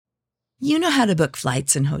You know how to book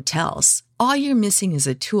flights and hotels. All you're missing is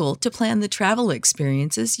a tool to plan the travel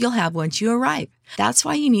experiences you'll have once you arrive. That's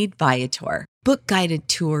why you need Viator. Book guided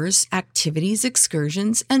tours, activities,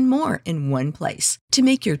 excursions, and more in one place to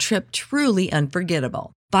make your trip truly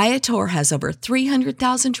unforgettable. Viator has over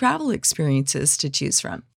 300,000 travel experiences to choose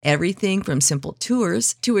from. Everything from simple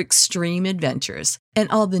tours to extreme adventures and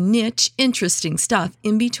all the niche, interesting stuff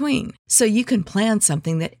in between. So you can plan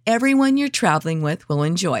something that everyone you're traveling with will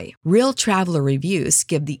enjoy. Real traveler reviews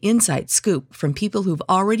give the inside scoop from people who've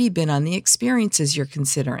already been on the experiences you're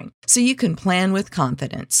considering. So you can plan with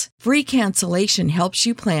confidence. Free cancellation helps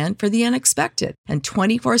you plan for the unexpected. And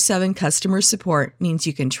 24/7 customer support means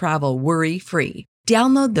you can travel worry-free.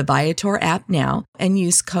 Download the Viator app now and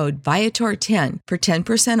use code Viator10 for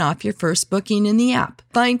 10% off your first booking in the app.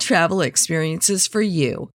 Find travel experiences for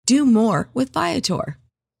you. Do more with Viator.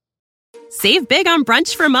 Save big on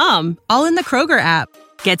brunch for mom, all in the Kroger app.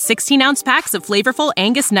 Get 16-ounce packs of flavorful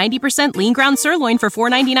Angus 90% lean ground sirloin for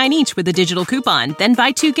 $4.99 each with a digital coupon. Then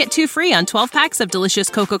buy 2, get 2 free on 12 packs of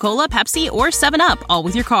delicious Coca-Cola, Pepsi, or 7-Up, all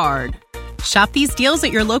with your card. Shop these deals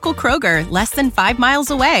at your local Kroger, less than 5 miles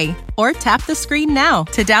away. Or tap the screen now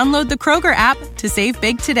to download the Kroger app to save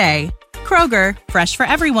big today. Kroger, fresh for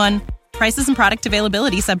everyone. Prices and product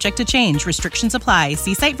availability subject to change. Restrictions apply.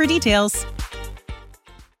 See site for details.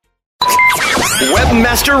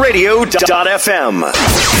 Webmasterradio.fm.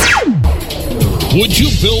 Would you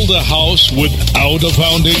build a house without a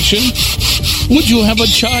foundation? Would you have a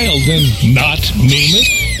child and not name it?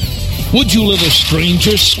 Would you let a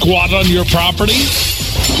stranger squat on your property?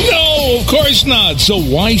 No, of course not. So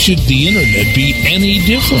why should the internet be any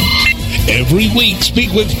different? Every week,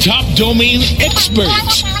 speak with top domain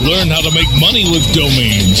experts. Learn how to make money with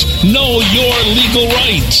domains. Know your legal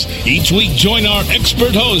rights. Each week, join our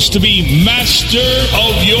expert host to be master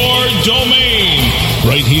of your domain.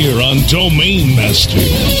 Right here on Domain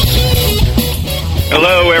Masters.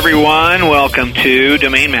 Hello, everyone. Welcome to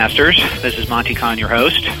Domain Masters. This is Monty Khan, your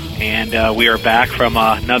host, and we are back from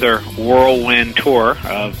another whirlwind tour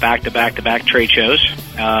of back-to-back-to-back trade shows.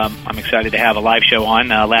 I'm excited to have a live show on.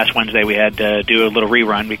 Last Wednesday, we had to do a little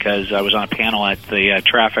rerun because I was on a panel at the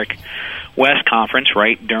Traffic West conference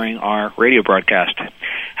right during our radio broadcast.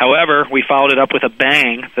 However, we followed it up with a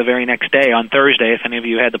bang the very next day on Thursday. If any of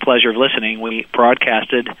you had the pleasure of listening, we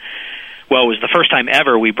broadcasted. Well, it was the first time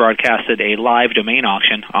ever we broadcasted a live domain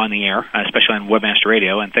auction on the air, especially on Webmaster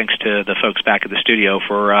Radio, and thanks to the folks back at the studio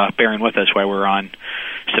for bearing with us while we were on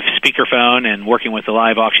speakerphone and working with the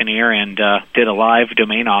live auctioneer, and did a live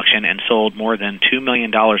domain auction and sold more than $2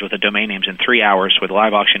 million worth of domain names in 3 hours with a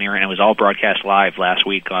live auctioneer, and it was all broadcast live last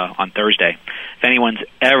week on Thursday. If anyone's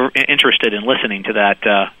ever interested in listening to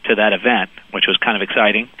that event, which was kind of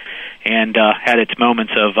exciting, and had its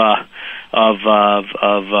moments of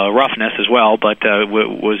roughness as well, but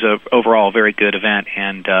was a overall very good event,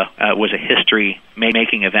 and was a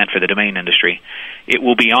history-making event for the domain industry. It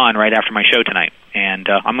will be on right after my show tonight, and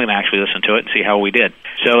I'm going to actually listen to it and see how we did.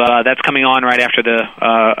 So that's coming on right after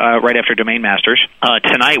Domain Masters.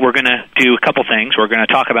 Tonight we're going to do a couple things. We're going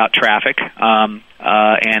to talk about traffic and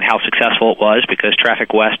how successful it was, because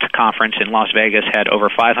Traffic West conference in Las Vegas had over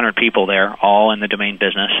 500 people there, all in the domain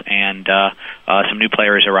business, and some new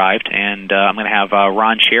players arrived. And I'm going to have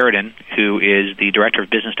Ron Sheridan, who is the Director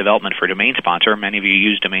of Business Development for Domain Sponsor. Many of you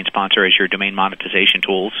use Domain Sponsor as your domain monetization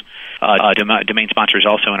tools. Domain Sponsor is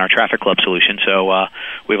also in our Traffic Club solution, so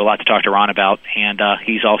we have a lot to talk to Ron about. And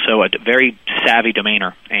he's also a very savvy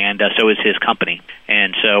domainer, and so is his company.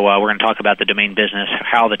 And so we're going to talk about the domain business,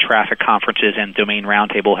 how the traffic conferences and Domain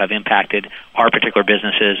Roundtable have impacted our particular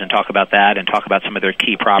businesses, and talk about that, and talk about some of their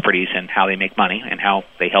key properties and how they make money and how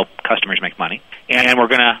they help customers make money. And we're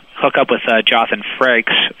going to hook up with Jonathan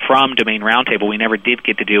Frakes from Domain Roundtable. We never did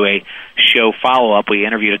get to do a show follow-up. We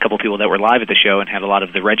interviewed a couple of people that were live at the show and had a lot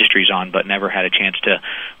of the registries on, but never had a chance to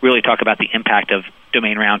really talk about the impact of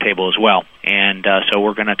Domain Roundtable as well. And so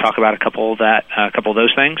we're going to talk about a couple of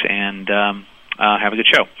those things, and have a good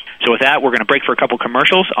show. So with that, we're going to break for a couple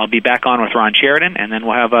commercials. I'll be back on with Ron Sheridan, and then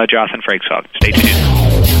we'll have Jonathan Frakes on. Stay tuned.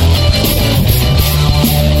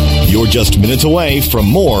 You're just minutes away from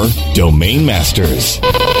more Domain Masters.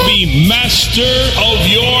 Be master of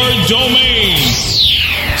your domain.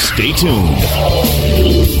 Stay tuned.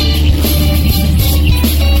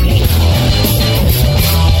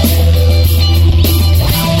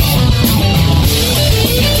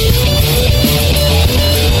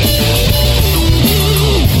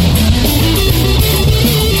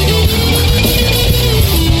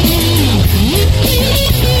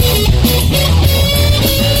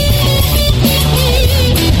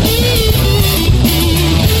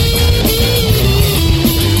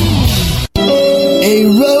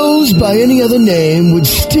 by any other name would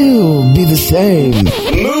still be the same.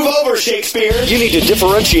 Move over, Shakespeare. You need to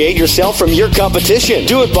differentiate yourself from your competition.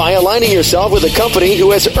 Do it by aligning yourself with a company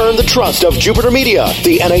who has earned the trust of Jupiter Media,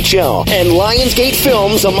 the NHL, and Lionsgate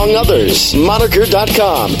Films, among others.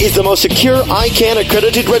 Moniker.com is the most secure ICANN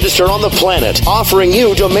accredited register on the planet, offering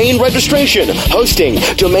you domain registration, hosting,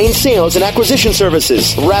 domain sales, and acquisition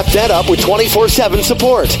services. Wrap that up with 24/7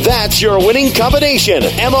 support. That's your winning combination.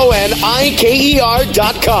 MONIKER.com.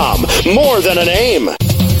 More than a name.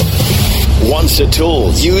 Once a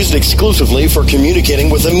tool used exclusively for communicating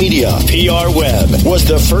with the media, PR Web was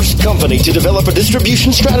the first company to develop a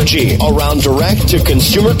distribution strategy around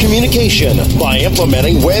direct-to-consumer communication by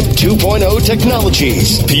implementing Web 2.0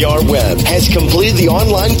 technologies. PR Web has completed the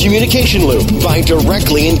online communication loop by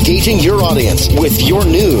directly engaging your audience with your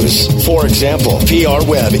news. For example, PR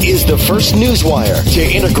Web is the first newswire to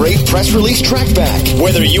integrate press release trackback.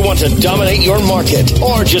 Whether you want to dominate your market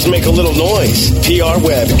or just make a little noise, PR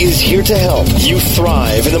Web is here to help you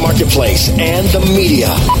thrive in the marketplace and the media.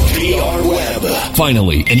 PR Web.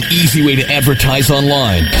 Finally, an easy way to advertise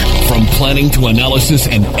online. From planning to analysis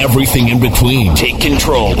and everything in between. Take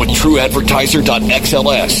control with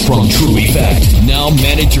TrueAdvertiser.xls from True Effect. Now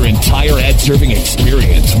manage your entire ad serving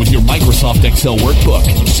experience with your Microsoft Excel workbook.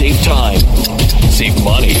 Save time. Save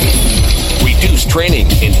money. Reduce training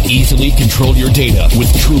and easily control your data with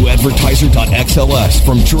TrueAdvertiser.xls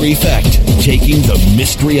from True Effect, taking the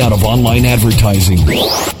mystery out of online advertising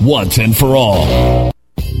once and for all.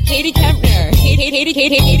 Katie Kempner. Katie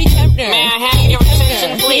Kempner. May I have your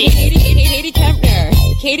attention, please? Katie Kempner.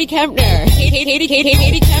 Katie Kempner.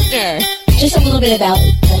 Katie Kempner. Just a little bit about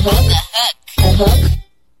the hook. The hook.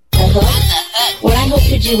 The hook. What I hope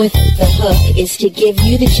to do with the hook is to give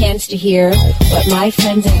you the chance to hear what my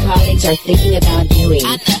friends and colleagues are thinking about doing.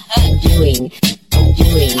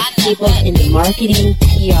 People in the marketing,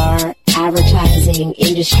 PR, advertising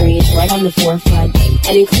industries right on the forefront,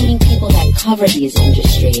 and including people that cover these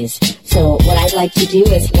industries. So what I'd like to do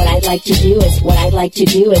is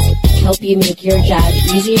help you make your job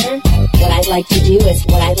easier. What I'd like to do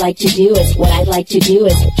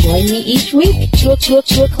is join me each week, 2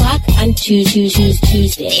 o'clock on Tuesday.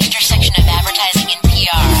 The intersection of advertising and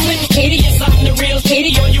PR. Slim Katie, yes, I'm the real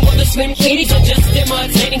Katie. All you other Slim Katie's are just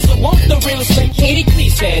imitating. So won't the real Slim Katie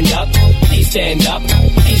please stand up? Please stand up.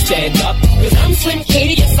 Please stand up. Cause I'm Slim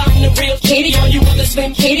Katie, yes, I'm the real Katie. All you other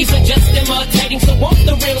Slim Katie's are just imitating. So won't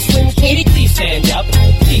the real Slim Katie please stand up?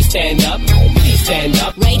 Please stand up. Please stand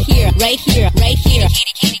up. Right here. Right here.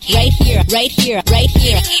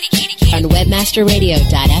 On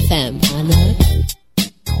webmasterradio.fm. On the hook.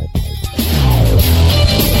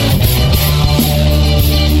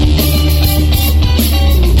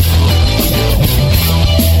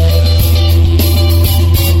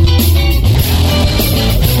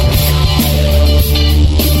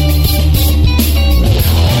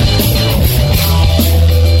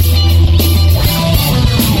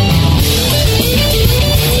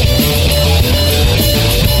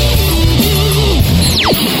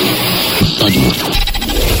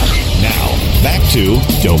 Now, back to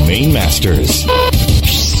Domain Masters.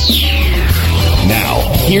 Now,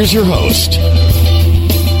 here's your host.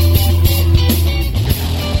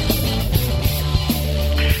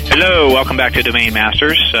 Hello, welcome back to Domain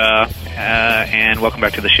Masters, and welcome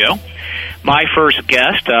back to the show. My first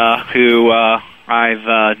guest, who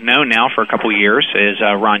I've known now for a couple years, is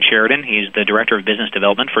Ron Sheridan. He's the Director of Business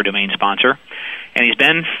Development for Domain Sponsor, and he's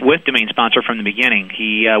been with Domain Sponsor from the beginning.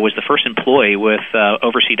 He was the first employee with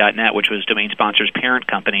Oversea.net, which was Domain Sponsor's parent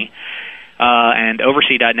company. And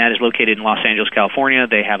Oversea.net is located in Los Angeles, California.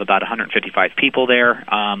 They have about 155 people there.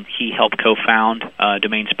 He helped co-found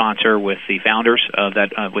Domain Sponsor with the founders of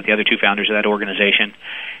that, with the other two founders of that organization,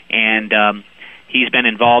 and he's been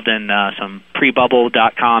involved in some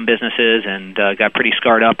pre-bubble.com businesses and got pretty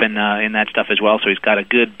scarred up in that stuff as well. So he's got a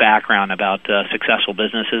good background about successful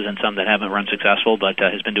businesses and some that haven't run successful, but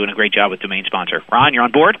has been doing a great job with Domain Sponsor. Ron, you're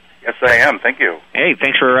on board? Yes, I am. Thank you. Hey,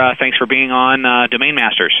 thanks for being on Domain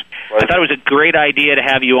Masters. I thought it was a great idea to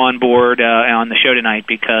have you on board on the show tonight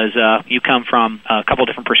because you come from a couple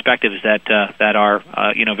different perspectives that are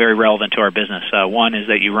very relevant to our business. One is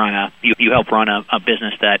that you help run a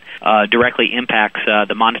business that directly impacts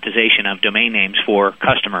the monetization of domain names for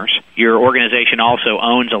customers. Your organization also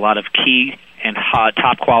owns a lot of key and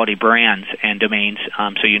top quality brands and domains,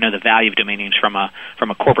 so you know the value of domain names from a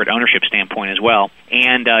corporate ownership standpoint as well.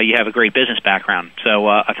 And you have a great business background. So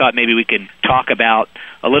I thought maybe we could talk about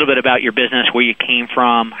a little bit about your business, where you came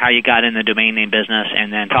from, how you got in the domain name business,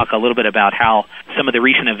 and then talk a little bit about how some of the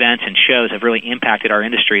recent events and shows have really impacted our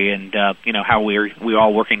industry, and how we're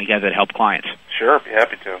all working together to help clients. Sure, be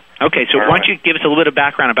happy to. Okay, so why don't you give us a little bit of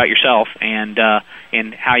background about yourself and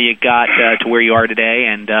how you got to where you are today,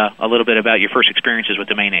 and a little bit about your first experiences with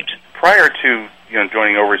domain names. Prior to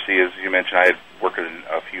joining Oversea, as you mentioned, I had worked in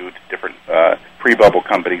a few different pre-bubble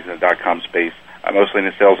companies in the .com space, mostly in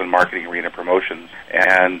the sales and marketing arena, promotions.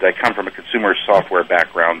 And I come from a consumer software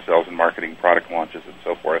background, sales and marketing, product launches, and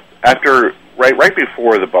so forth. After, right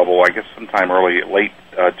before the bubble, I guess sometime late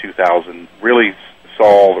 2000, really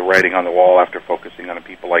saw the writing on the wall after focusing on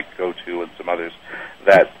people like GoTo and some others,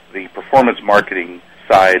 that the performance marketing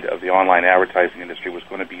side of the online advertising industry was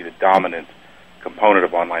going to be the dominant component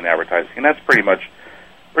of online advertising, and that's pretty much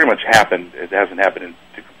happened. It hasn't happened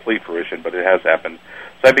to complete fruition, but it has happened.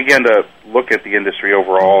 So I began to look at the industry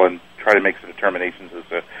overall and try to make some determinations as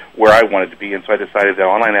to where I wanted to be, and so I decided that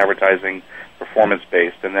online advertising,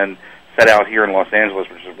 performance-based, and then set out here in Los Angeles,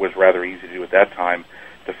 which was rather easy to do at that time,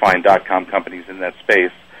 to find .com companies in that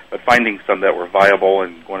space, but finding some that were viable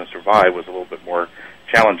and going to survive was a little bit more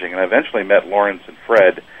challenging. And I eventually met Lawrence and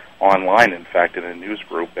Fred online, in fact, in a news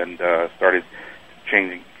group, and started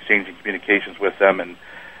exchanging communications with them, and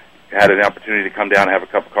had an opportunity to come down and have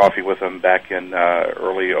a cup of coffee with them back in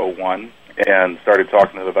early 01, and started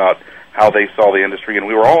talking to them about how they saw the industry. And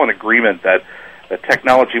we were all in agreement that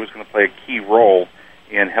technology was going to play a key role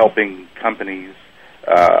in helping companies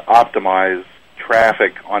optimize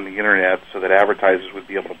traffic on the Internet so that advertisers would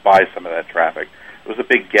be able to buy some of that traffic. There was a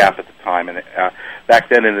big gap at the time, and back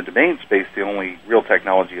then in the domain space, the only real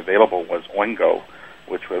technology available was Oingo,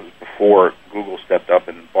 which was before Google stepped up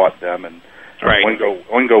and bought them, and right.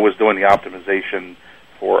 Oingo was doing the optimization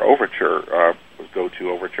for Overture, was GoTo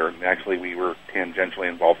Overture, and actually we were tangentially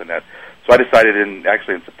involved in that. So I decided in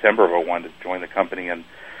September of 01 to join the company, and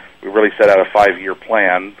we really set out a 5-year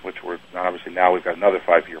plan, which obviously now we've got another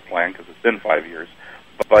 5-year plan because it's been 5 years.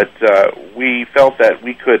 But we felt that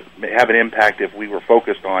we could have an impact if we were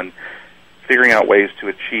focused on figuring out ways to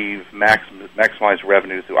achieve maximize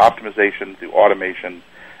revenue through optimization, through automation,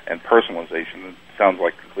 and personalization. It sounds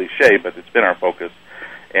like a cliche, but it's been our focus.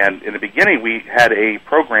 And in the beginning, we had a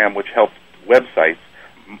program which helped websites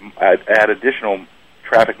add additional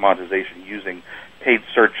traffic monetization using paid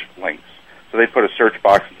search links. So they put a search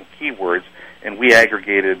box and some keywords, and we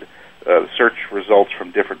aggregated search results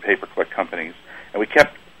from different pay-per-click companies. And we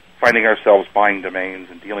kept finding ourselves buying domains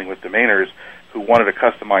and dealing with domainers who wanted a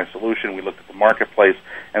customized solution. We looked at the marketplace,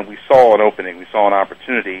 and we saw an opening. We saw an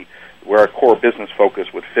opportunity where our core business focus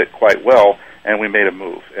would fit quite well, and we made a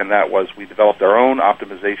move. And that was we developed our own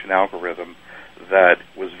optimization algorithm that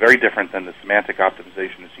was very different than the semantic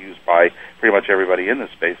optimization that's used by pretty much everybody in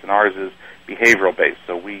this space. And ours is behavioral-based.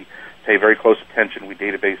 So we pay very close attention. We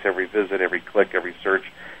database every visit, every click, every search,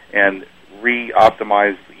 and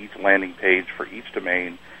re-optimize each landing page for each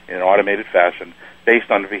domain in an automated fashion based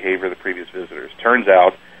on the behavior of the previous visitors. Turns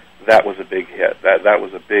out that was a big hit. That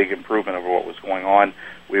was a big improvement over what was going on.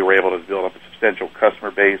 We were able to build up a substantial customer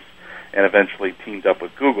base and eventually teamed up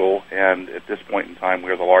with Google, and at this point in time,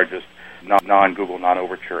 we're the largest non-Google,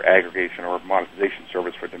 non-Overture aggregation or monetization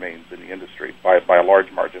service for domains in the industry by a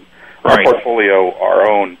large margin. Right. Our portfolio, our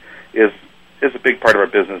own, is a big part of our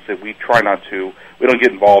business that we try not to. We don't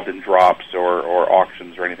get involved in drops or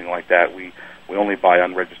auctions or anything like that. We only buy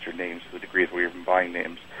unregistered names to the degree that we're even buying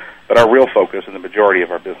names. But our real focus and the majority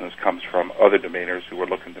of our business comes from other domainers who are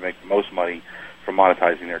looking to make the most money from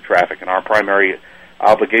monetizing their traffic. And our primary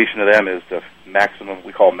obligation to them is the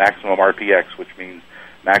we call maximum RPX, which means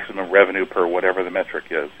maximum revenue per whatever the metric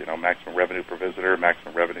is. Maximum revenue per visitor,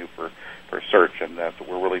 maximum revenue per search, and that's what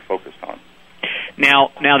we're really focused on.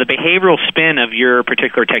 Now the behavioral spin of your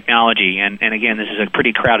particular technology, and again, this is a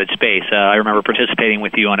pretty crowded space. I remember participating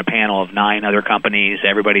with you on a panel of 9 other companies,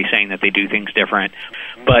 everybody saying that they do things different.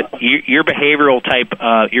 But your behavioral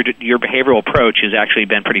your behavioral approach has actually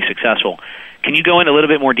been pretty successful. Can you go into a little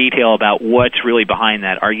bit more detail about what's really behind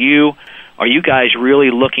that? Are you guys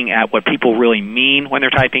really looking at what people really mean when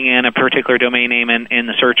they're typing in a particular domain name in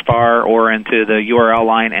the search bar or into the URL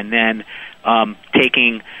line, and then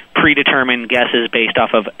taking predetermined guesses based off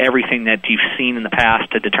of everything that you've seen in the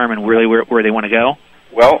past to determine really where they want to go?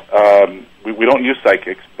 Well, we don't use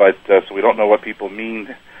psychics, but so we don't know what people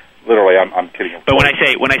mean. Literally, I'm kidding. But when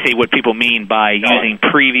I say what people mean by using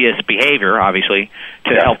previous behavior, obviously,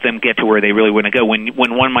 to help them get to where they really want to go, when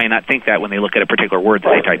one might not think that when they look at a particular word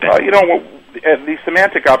that they type in. The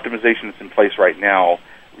semantic optimization that's in place right now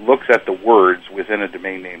looks at the words within a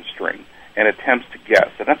domain name string and attempts to guess,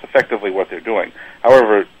 and that's effectively what they're doing.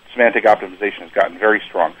 However, semantic optimization has gotten very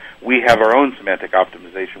strong. We have our own semantic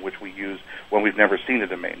optimization, which we use when we've never seen a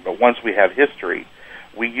domain. But once we have history,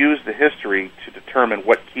 we use the history to determine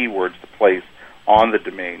what keywords to place on the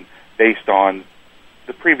domain based on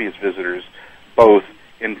the previous visitors, both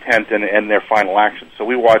intent and their final action. So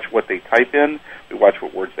we watch what they type in, we watch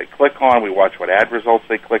what words they click on, we watch what ad results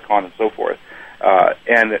they click on, and so forth.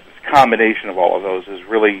 And the combination of all of those is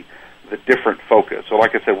really the different focus. So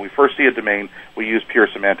like I said, when we first see a domain, we use pure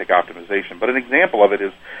semantic optimization. But an example of it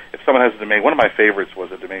is if someone has a domain, one of my favorites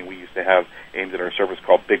was a domain we used to have aimed at our service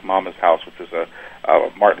called Big Mama's House, which was a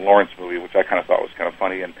Martin Lawrence movie, which I kind of thought was kind of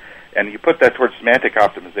funny. And you put that towards semantic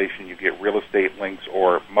optimization, you get real estate links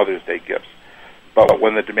or Mother's Day gifts. But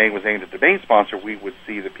when the domain was aimed at domain sponsor, we would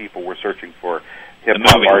see that people were searching for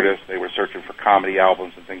hip-hop artists, they were searching for comedy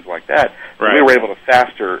albums and things like that. So we were able to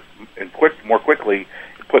faster and more quickly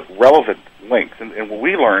put relevant links. And what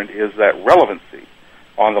we learned is that relevancy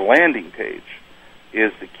on the landing page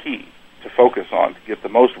is the key to focus on, to get the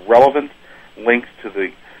most relevant links to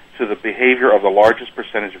the behavior of the largest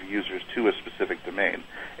percentage of users to a specific domain.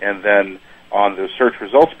 And then on the search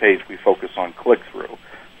results page, we focus on click-through.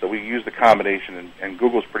 So we use the combination, and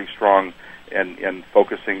Google's pretty strong in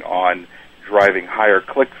focusing on driving higher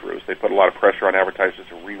click-throughs. They put a lot of pressure on advertisers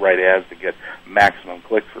to rewrite ads to get maximum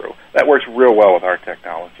click-through. That works real well with our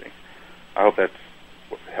technology. I hope that's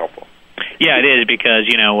helpful. Yeah, it is, because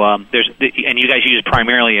and you guys use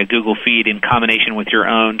primarily a Google feed in combination with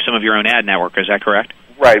some of your own ad network. Is that correct?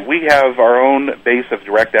 Right. We have our own base of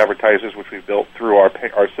direct advertisers, which we've built through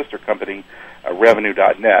our sister company,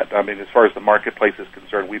 Revenue.net. I mean, as far as the marketplace is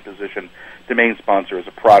concerned, we position Domain Sponsor as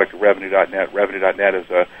a product of Revenue.net. Revenue.net is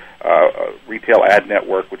a retail ad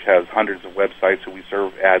network which has hundreds of websites who we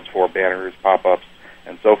serve ads for, banners, pop-ups,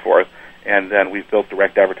 and so forth. And then we've built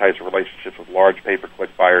direct advertiser relationships with large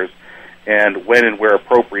pay-per-click buyers. And when and where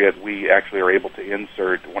appropriate, we actually are able to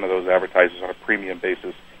insert one of those advertisers on a premium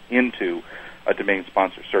basis into a domain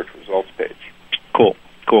sponsor search results page. Cool.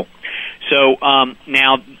 So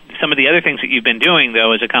now, some of the other things that you've been doing,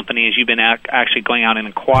 though, as a company, is you've been actually going out and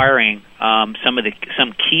acquiring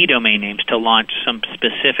some key domain names to launch some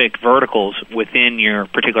specific verticals within your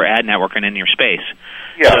particular ad network and in your space.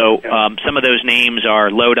 Some of those names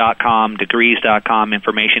are Low.com, Degrees.com,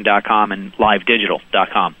 Information.com, and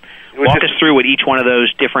LiveDigital.com. Walk us through what each one of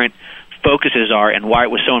those different focuses are and why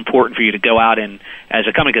it was so important for you to go out and, as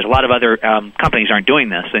a company, because a lot of other companies aren't doing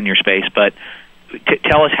this in your space, but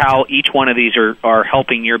tell us how each one of these are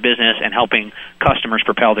helping your business and helping customers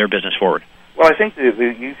propel their business forward. Well, I think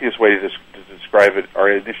the easiest way to describe it, our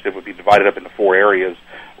initiative would be divided up into 4 areas,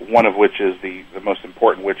 one of which is the most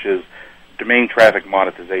important, which is domain traffic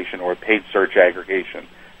monetization or paid search aggregation.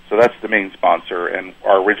 So that's Domain Sponsor, and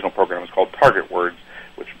our original program was called Target Words,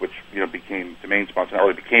 which became Domain Sponsor. Not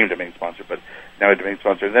really became Domain Sponsor, but now a Domain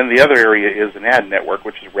Sponsor. And then the other area is an ad network,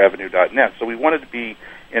 which is Revenue.net. So we wanted to be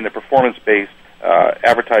in the performance-based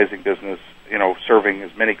advertising business, serving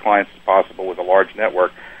as many clients as possible with a large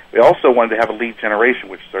network. We also wanted to have a lead generation,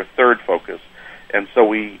 which is our third focus. And so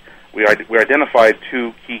we identified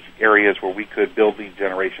 2 key areas where we could build lead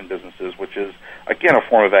generation businesses, which is, again, a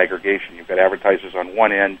form of aggregation. You've got advertisers on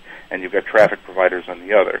one end, and you've got traffic providers on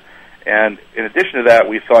the other. And in addition to that,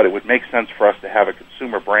 we thought it would make sense for us to have a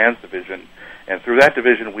consumer brands division. And through that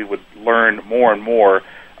division, we would learn more and more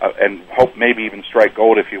and hope maybe even strike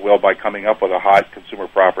gold, if you will, by coming up with a hot consumer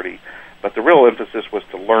property. But the real emphasis was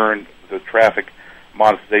to learn the traffic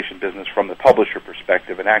monetization business from the publisher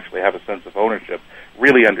perspective and actually have a sense of ownership,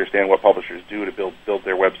 really understand what publishers do to build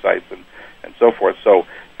their websites and so forth. So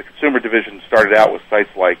the consumer division started out with sites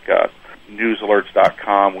like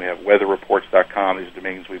newsalerts.com. We have weatherreports.com. These are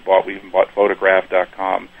domains we bought. We even bought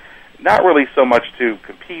photograph.com. Not really so much to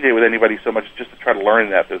compete with anybody, so much just to try to learn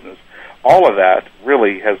that business. All of that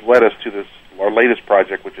really has led us to our latest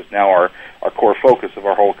project, which is now our core focus of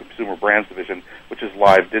our whole consumer brands division, which is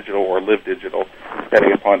Live Digital or Live Digital,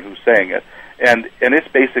 depending upon who's saying it. And it's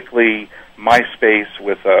basically MySpace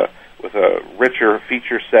with a richer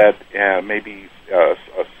feature set and maybe a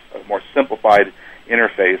more simplified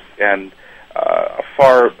interface and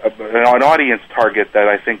an audience target that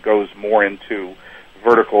I think goes more into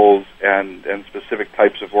verticals and specific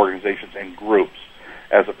types of organizations and groups,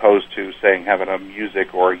 as opposed to, saying, having a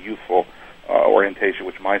music or a youthful orientation,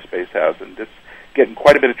 which MySpace has. And it's getting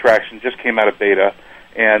quite a bit of traction, just came out of beta,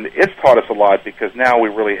 and it's taught us a lot because now we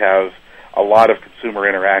really have a lot of consumer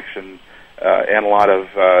interaction and a lot of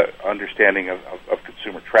understanding of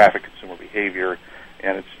consumer traffic, consumer behavior,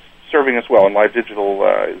 and it's serving us well. And Live Digital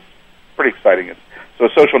is pretty exciting. So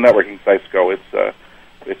as social networking sites go, it's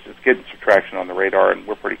getting some traction on the radar, and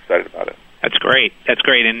we're pretty excited about it. That's great.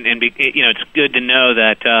 And it's good to know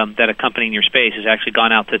that a company in your space has actually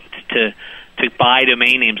gone out to buy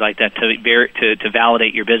domain names like that to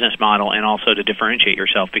validate your business model and also to differentiate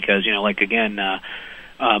yourself. Because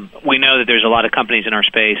we know that there's a lot of companies in our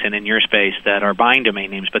space and in your space that are buying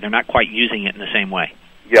domain names, but they're not quite using it in the same way.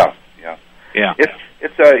 Yeah.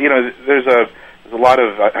 It's there's a lot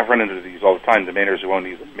of, I've run into these all the time, domainers who own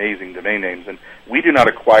these amazing domain names, and we do not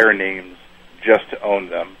acquire names just to own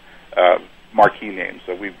them, marquee names.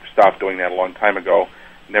 So we've stopped doing that a long time ago.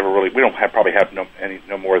 We don't probably have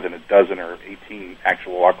no more than a dozen or 18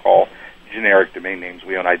 actual, I'll call, generic domain names.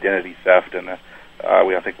 We own Identity Theft, and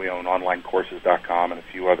I think we own OnlineCourses.com and a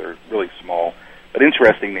few other really small but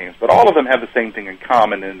interesting names. But all of them have the same thing in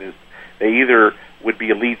common, and is they either would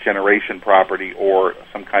be a lead generation property or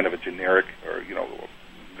some kind of a generic or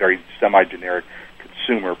very semi-generic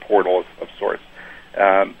consumer portal of sorts.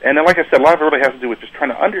 And then, like I said, a lot of it really has to do with just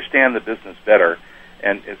trying to understand the business better,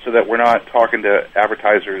 and so that we're not talking to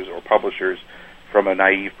advertisers or publishers from a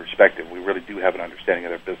naive perspective. We really do have an understanding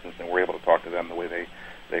of their business, and we're able to talk to them the way they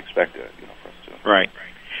expect it, for us to. Right.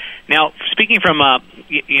 Now, speaking from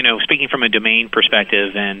a domain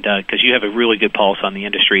perspective, and because you have a really good pulse on the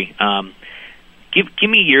industry, give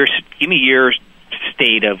me your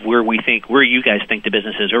state of where you guys think the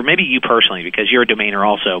business is, or maybe you personally, because you're a domainer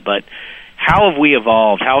also. But how have we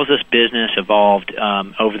evolved? How has this business evolved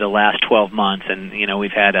over the last 12 months? And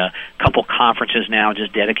we've had a couple conferences now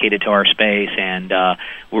just dedicated to our space, and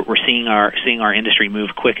we're seeing our industry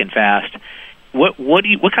move quick and fast. What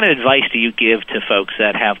kind of advice do you give to folks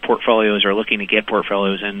that have portfolios or looking to get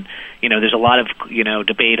portfolios? And there's a lot of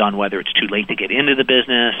debate on whether it's too late to get into the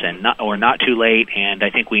business and not too late. And I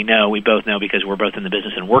think we both know because we're both in the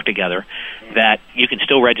business and work together, that you can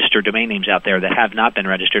still register domain names out there that have not been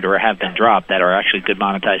registered or have been dropped that are actually good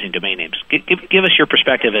monetizing domain names. Give us your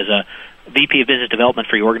perspective as a VP of Business Development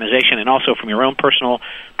for your organization, and also from your own personal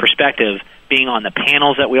perspective, being on the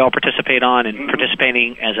panels that we all participate on and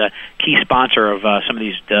participating as a key sponsor of some of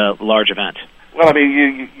these large events. Well, I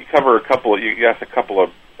mean, you cover a couple. You asked a couple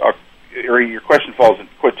of. Your question falls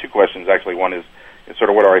into two questions actually. One is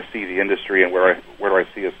sort of where do I see the industry and where do I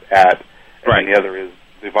see us at, and right. The other is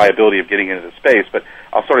the viability of getting into the space. But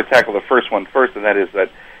I'll sort of tackle the first one first, and that is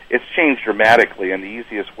that it's changed dramatically, and the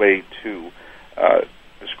easiest way to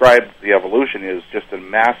describe the evolution is just a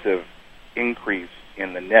massive increase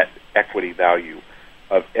in the net equity value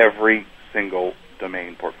of every single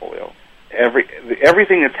domain portfolio.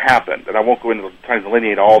 Everything that's happened, and I won't go into trying to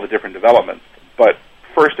delineate all the different developments, but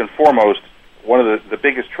first and foremost, one of the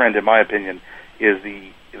biggest trend, in my opinion, is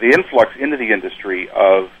the influx into the industry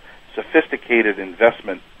of sophisticated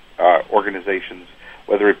investment organizations,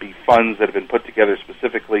 whether it be funds that have been put together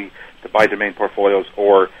specifically to buy domain portfolios,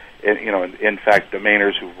 or in fact,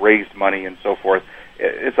 domainers who've raised money and so forth.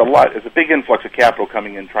 It's a big influx of capital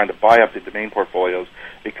coming in trying to buy up the domain portfolios,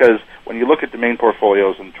 because when you look at domain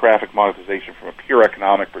portfolios and traffic monetization from a pure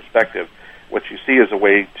economic perspective, what you see is a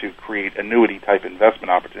way to create annuity-type investment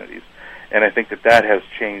opportunities. And I think that has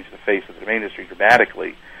changed the face of the domain industry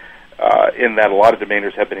dramatically, in that a lot of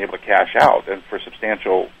domainers have been able to cash out, and for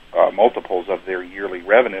substantial multiples of their yearly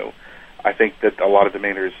revenue. I think that a lot of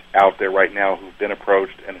domainers out there right now who've been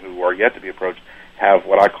approached and who are yet to be approached have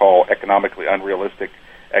what I call economically unrealistic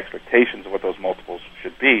expectations of what those multiples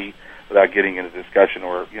should be, without getting into discussion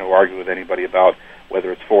or argue with anybody about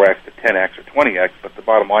whether it's 4x to 10x or 20x. But the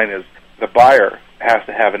bottom line is the buyer has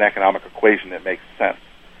to have an economic equation that makes sense,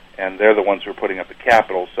 and they're the ones who are putting up the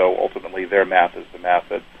capital. So ultimately, their math is the math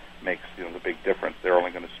that makes the big difference. They're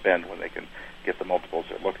only going to spend when they can get the multiples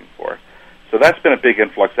they're looking for. So that's been a big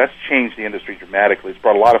influx. That's changed the industry dramatically. It's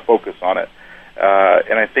brought a lot of focus on it,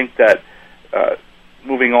 and I think that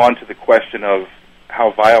moving on to the question of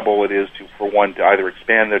how viable it is for one to either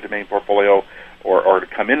expand their domain portfolio or to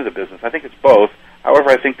come into the business, I think it's both. However,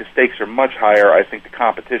 I think the stakes are much higher. I think the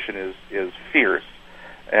competition is fierce,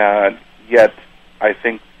 and yet I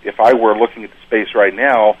think if I were looking at the space right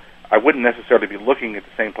now, I wouldn't necessarily be looking at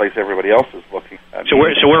the same place everybody else is looking. So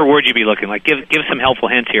where would you be looking? Like, give some helpful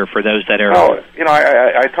hints here for those that are. Well,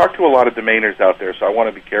 I talk to a lot of domainers out there, so I want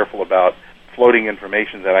to be careful about floating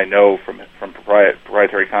information that I know from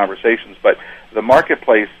proprietary conversations. But the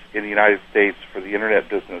marketplace in the United States for the internet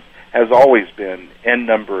business has always been N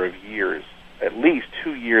number of years, at least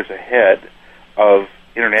 2 years ahead of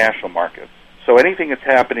international markets. So anything that's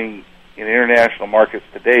happening in international markets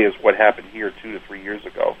today is what happened here 2 to 3 years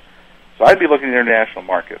ago. So I'd be looking at international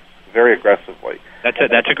markets very aggressively. That's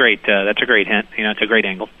a great hint. It's a great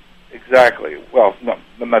angle. Exactly. Well, no,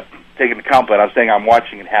 I'm not taking the compliment. I'm saying I'm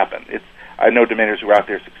watching it happen. I know domainers who are out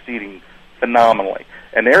there succeeding phenomenally,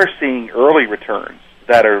 and they're seeing early returns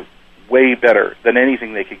that are way better than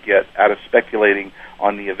anything they could get out of speculating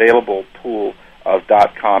on the available pool of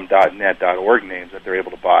 .com, .net, .org names that they're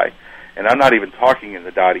able to buy. And I'm not even talking in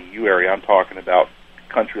the .eu area. I'm talking about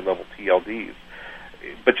country-level TLDs.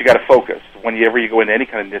 But you got to focus. Whenever you go into any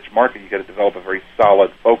kind of niche market, you got to develop a very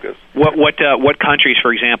solid focus. What countries,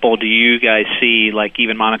 for example, do you guys see like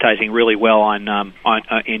even monetizing really well on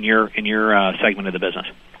in your segment of the business?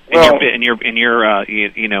 In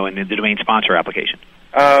the domain sponsor application?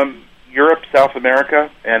 Europe, South America,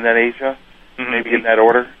 and then Asia, maybe in that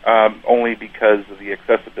order. Only because of the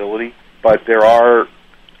accessibility, but there are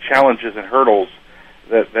challenges and hurdles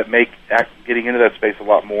that make getting into that space a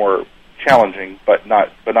lot more challenging, but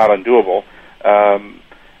not undoable.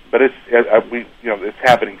 But it's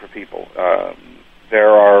happening for people.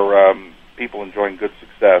 There are people enjoying good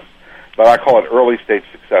success, but I call it early stage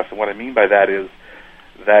success. And what I mean by that is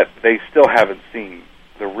that they still haven't seen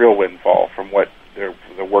the real windfall from what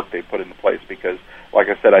the work they put into place. Because, like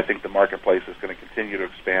I said, I think the marketplace is going to continue to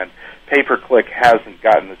expand. Pay-per-click hasn't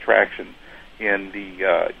gotten the traction in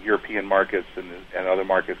the European markets and other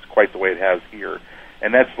markets quite the way it has here.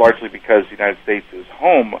 And that's largely because the United States is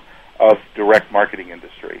home of direct marketing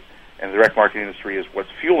industry. And the direct marketing industry is what's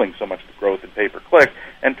fueling so much the growth in pay-per-click,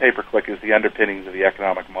 and pay-per-click is the underpinnings of the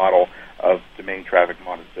economic model of domain traffic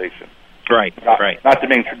monetization. Right.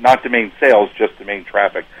 Not domain sales, just domain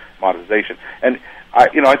traffic monetization. And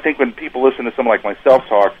I think when people listen to someone like myself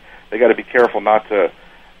talk, they got to be careful not to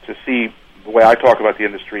see the way I talk about the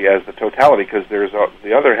industry as the totality, because there's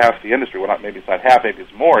the other half of the industry. Well, maybe it's not half, maybe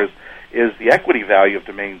it's more. Is the equity value of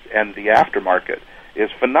domains, and the aftermarket is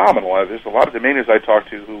phenomenal. There's a lot of domainers I talk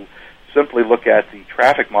to who simply look at the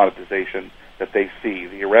traffic monetization that they see,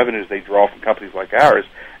 the revenues they draw from companies like ours,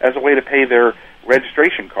 as a way to pay their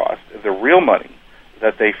registration costs. The real money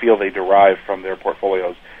that they feel they derive from their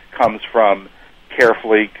portfolios comes from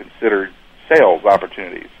carefully considered sales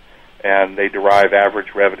opportunities, and they derive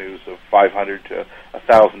average revenues of $500 to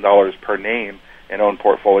 $1,000 per name and own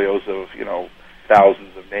portfolios of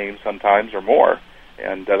thousands of names sometimes or more.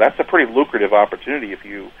 And that's a pretty lucrative opportunity if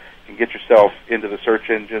you can get yourself into the search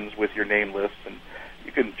engines with your name list, and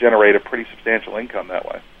you can generate a pretty substantial income that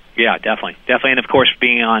way. Yeah, definitely. And of course,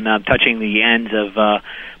 being on touching the ends of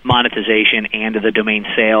monetization and of the domain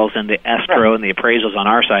sales and the escrow and the appraisals on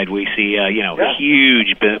our side, we see a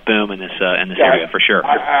huge boom in this area for sure.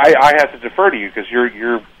 I have to defer to you because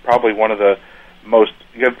you're probably one of the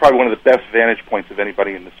best vantage points of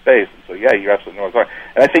anybody in the space, and so you absolutely know what I'm talking.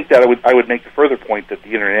 And I think that I would make the further point that the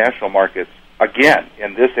international markets, again,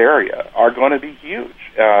 in this area, are going to be huge.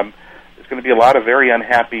 There's going to be a lot of very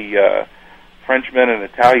unhappy Frenchmen and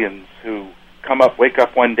Italians who wake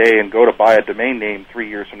up one day and go to buy a domain name 3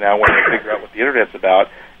 years from now when they figure out what the Internet's about,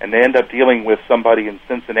 and they end up dealing with somebody in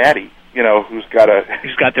Cincinnati, who's got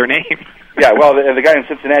their name. Yeah, well, the guy in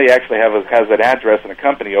Cincinnati actually has an address and a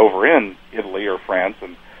company over in Italy or France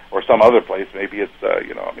or some other place. Maybe it's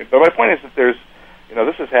But my point is that there's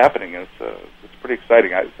this is happening, and it's pretty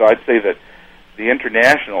exciting. So I'd say that the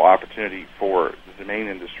international opportunity for the domain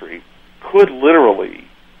industry could literally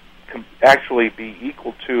actually be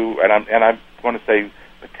equal to, and I'm going to say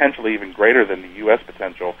potentially even greater than the U.S.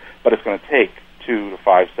 potential, but it's going to take 2 to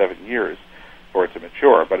 5, 7 years for it to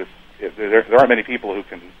mature. But there aren't many people who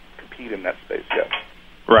can compete in that space yet.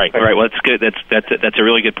 Right. Well, that's good. That's a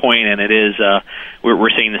really good point, and it is. We're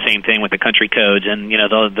seeing the same thing with the country codes, and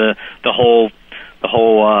the whole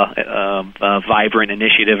vibrant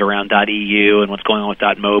initiative around .eu and what's going on with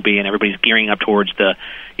 .mobi, and everybody's gearing up towards the,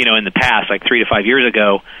 in the past, like 3 to 5 years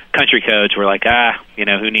ago, country codes were like,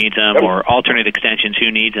 who needs them, or alternate extensions,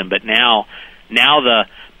 who needs them? But now the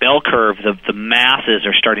bell curve, the masses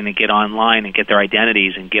are starting to get online and get their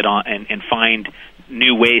identities and get on and find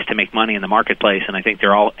new ways to make money in the marketplace, and I think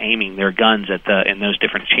they're all aiming their guns at in those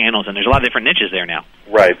different channels, and there's a lot of different niches there now.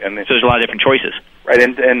 Right, so there's a lot of different choices. Right,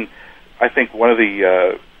 and I think one of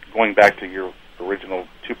the going back to your original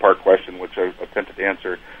two-part question, which I attempted to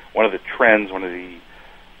answer, one of the trends, one of the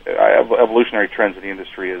evolutionary trends in the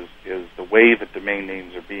industry is the way that domain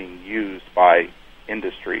names are being used by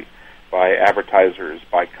industry, by advertisers,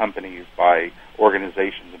 by companies, by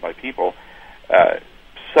organizations, and by people.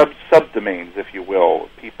 Subdomains, if you will,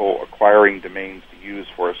 people acquiring domains to use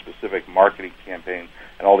for a specific marketing campaign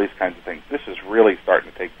and all these kinds of things. This is really starting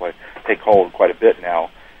to take hold quite a bit now,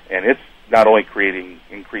 and it's not only creating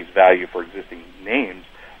increased value for existing names,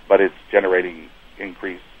 but it's generating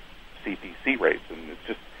increased CPC rates, and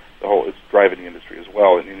it's driving the industry as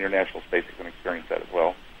well. In the international space, you can experience that as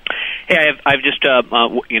well. Hey, I've just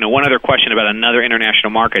one other question about another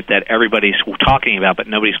international market that everybody's talking about, but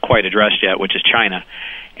nobody's quite addressed yet, which is China.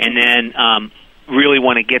 And then really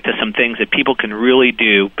want to get to some things that people can really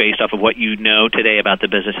do based off of what you know today about the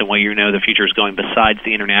business and what you know the future is going besides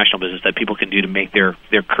the international business that people can do to make their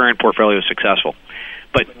current portfolio successful.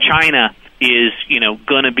 But China is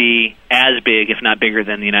going to be as big, if not bigger,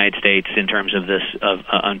 than the United States in terms of this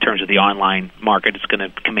in terms of the online market. It's going to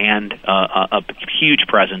command a huge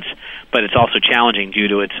presence, but it's also challenging due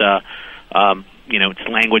to its its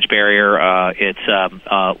language barrier. It's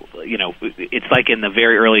like in the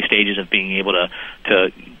very early stages of being able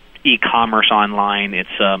to e-commerce online.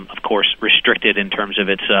 It's of course restricted in terms of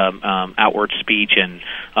its outward speech and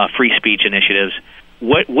free speech initiatives.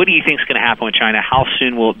 What do you think is going to happen with China? How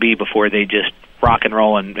soon will it be before they just rock and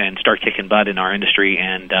roll and start kicking butt in our industry?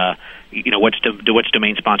 And what's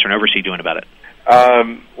Domain Sponsor and Oversee doing about it?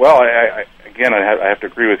 Well, I have to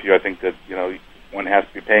agree with you. I think that one has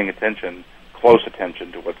to be paying close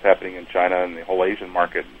attention to what's happening in China and the whole Asian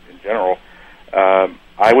market in general.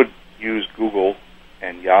 I would use Google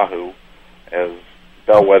and Yahoo as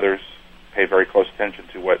bellwethers. Pay very close attention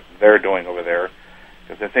to what they're doing over there,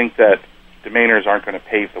 because I think that domainers aren't going to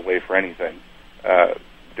pave the way for anything.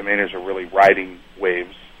 Domainers are really riding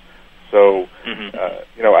waves. So,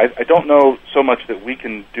 I don't know so much that we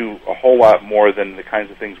can do a whole lot more than the kinds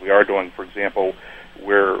of things we are doing. For example,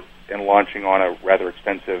 we're launching on a rather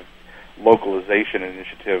expensive localization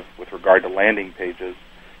initiative with regard to landing pages,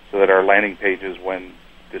 so that our landing pages, when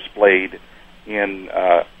displayed in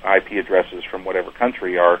IP addresses from whatever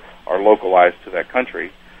country, are localized to that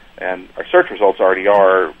country. And our search results already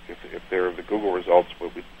are, if they're the Google results,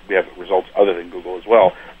 we have results other than Google as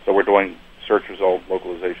well. So we're doing search result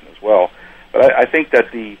localization as well. But I think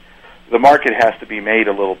that the market has to be made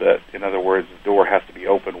a little bit. In other words, the door has to be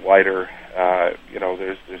opened wider.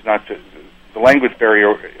 There's not just the language barrier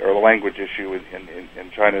or the language issue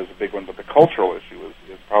in China is a big one, but the cultural issue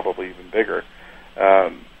is probably even bigger.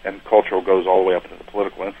 And cultural goes all the way up into the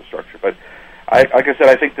political infrastructure. But like I said,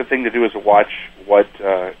 I think the thing to do is to watch what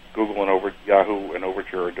Google and Yahoo and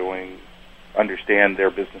Overture are doing, understand their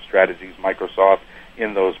business strategies, Microsoft,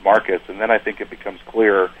 in those markets, and then I think it becomes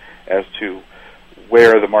clear as to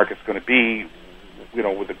where the market's going to be,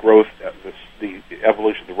 with the growth, the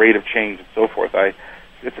evolution, the rate of change, and so forth.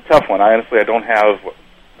 It's a tough one. I don't have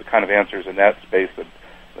the kind of answers in that space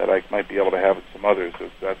that I might be able to have in some others.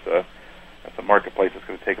 That's a marketplace that's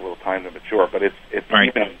going to take a little time to mature. But it's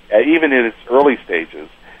right. even in its early stages,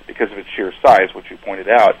 because of its sheer size, which you pointed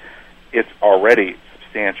out, it's already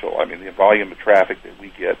substantial. I mean, the volume of traffic that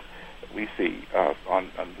we see on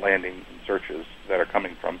landing and searches that are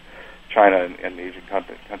coming from China and the Asian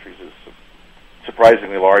countries is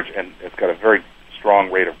surprisingly large, and it's got a very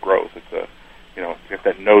strong rate of growth. It's it's got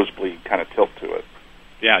that nosebleed kind of tilt to it.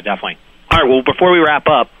 Yeah, definitely. All right. Well, before we wrap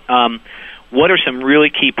up, what are some really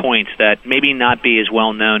key points that maybe not be as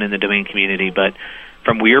well known in the domain community, but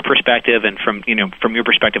from your perspective and from your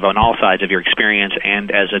perspective on all sides of your experience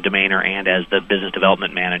and as a domainer and as the business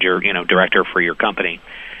development manager, director for your company,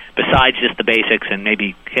 besides just the basics and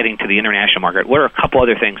maybe hitting to the international market, what are a couple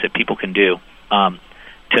other things that people can do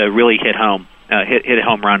to really hit a home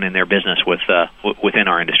run in their business within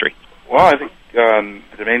our industry? Well, I think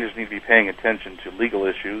domainers need to be paying attention to legal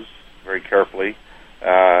issues very carefully.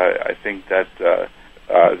 I think that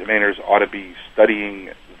domainers ought to be studying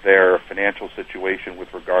their financial situation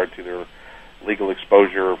with regard to their legal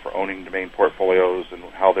exposure for owning domain portfolios and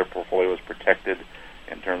how their portfolio is protected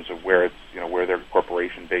in terms of where where their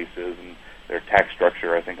corporation base is and their tax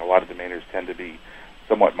structure. I think a lot of domainers tend to be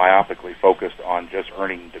somewhat myopically focused on just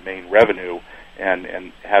earning domain revenue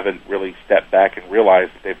and haven't really stepped back and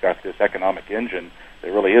realized that they've got this economic engine that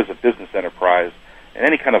really is a business enterprise. And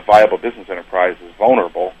any kind of viable business enterprise is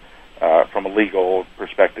vulnerable from a legal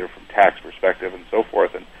perspective, from tax perspective, and so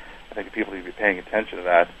forth. And I think people need to be paying attention to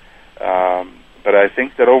that. But I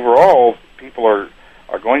think that overall, people are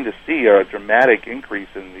going to see a dramatic increase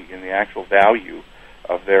in the actual value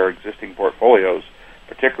of their existing portfolios,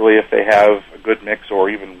 particularly if they have a good mix or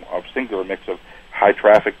even a singular mix of high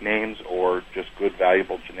traffic names or just good,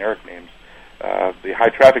 valuable generic names. The high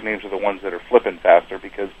traffic names are the ones that are flipping faster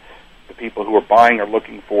because the people who are buying are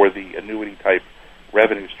looking for the annuity type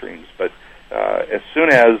revenue streams. But as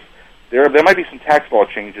soon as there might be some tax law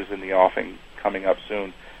changes in the offing coming up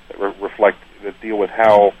soon that deal with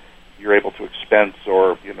how you're able to expense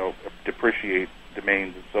or depreciate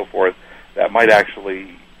domains and so forth, that might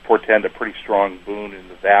actually portend a pretty strong boon in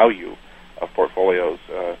the value of portfolios.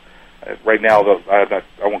 Right now, I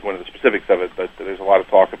won't go into the specifics of it, but there's a lot of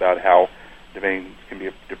talk about how domains can be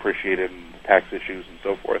depreciated and tax issues and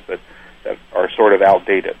so forth that are sort of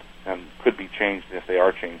outdated and could be changed. And if they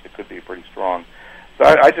are changed, it could be pretty strong. So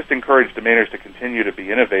I just encourage domainers to continue to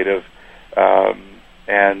be innovative, but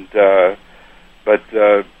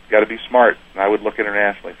got to be smart. And I would look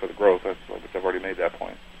internationally for the growth. I've already made that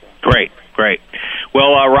point. So. Great. Great.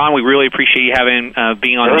 Well, Ron, we really appreciate you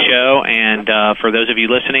being on the show. And for those of you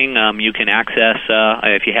listening, you can access,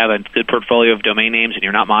 if you have a good portfolio of domain names and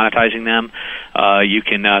you're not monetizing them, you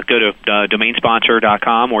can go to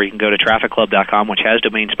domainsponsor.com, or you can go to trafficclub.com, which has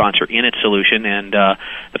Domain Sponsor in its solution. And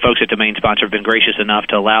the folks at Domain Sponsor have been gracious enough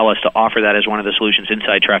to allow us to offer that as one of the solutions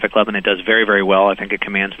inside Traffic Club, and it does very, very well. I think it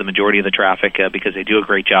commands the majority of the traffic because they do a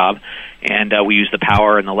great job. And we use the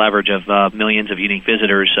power and the leverage of millions of unique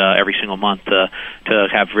visitors every single month to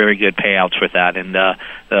have very good payouts with that. And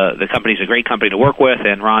the company's a great company to work with,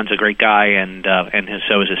 and Ron's a great guy, and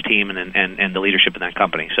so is his team and the leadership in that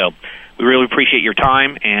company. So we really appreciate your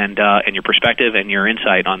time and your perspective and your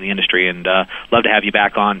insight on the industry, and love to have you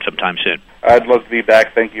back on sometime soon. I'd love to be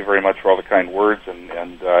back. Thank you very much for all the kind words, and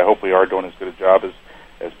I hope we are doing as good a job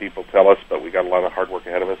as people tell us, but we got a lot of hard work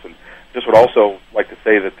ahead of us. And just would also like to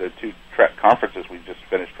say that the two conferences we just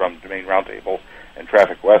finished from Domain Roundtable and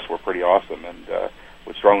Traffic West were pretty awesome, and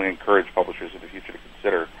would strongly encourage publishers in the future to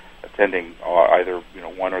consider attending either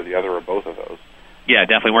one or the other or both of those. Yeah,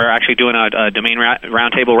 definitely. We're actually doing a Domain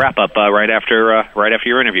Roundtable wrap-up right after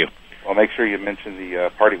your interview. Well, make sure you mention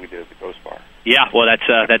the party we did at the Ghost Bar. Yeah, well, that's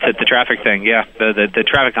at the traffic thing. Yeah, the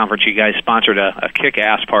traffic conference. You guys sponsored a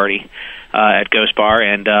kick-ass party at Ghost Bar,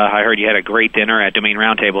 and I heard you had a great dinner at Domain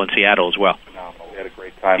Roundtable in Seattle as well. Phenomenal. We had a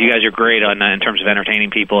great time. You guys are great in terms of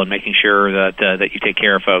entertaining people and making sure that you take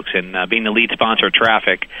care of folks. And being the lead sponsor of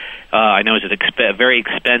Traffic, I know is a very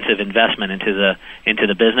expensive investment into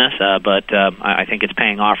the business, but I think it's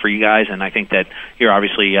paying off for you guys, and I think that you're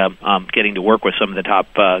obviously getting to work with some of the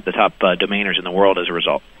top domainers in the world as a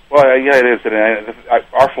result. Well, yeah, it is. And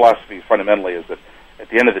our philosophy fundamentally is that at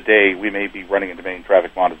the end of the day, we may be running a domain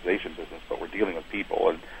traffic monetization business, but we're dealing with people,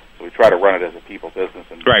 and so we try to run it as a people business.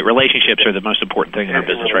 And right, relationships are the most important thing in our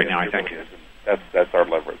business right now, I think. That's our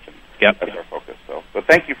leverage, and yep. That's our focus. So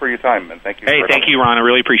thank you for your time, and thank you. Hey, thank you, Ron. I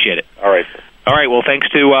really appreciate it. All right, sir. All right, well, thanks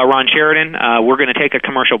to Ron Sheridan. We're going to take a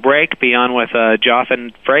commercial break, be on with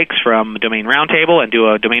Jonathan Frakes from Domain Roundtable, and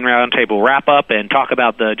do a Domain Roundtable wrap-up and talk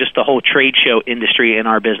about just the whole trade show industry in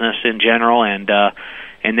our business in general. And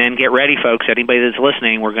then get ready, folks. Anybody that's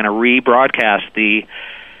listening, we're going to rebroadcast the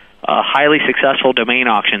highly successful domain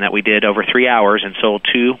auction that we did over 3 hours and sold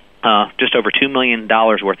just over $2 million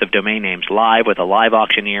worth of domain names live with a live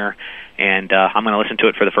auctioneer. And I'm going to listen to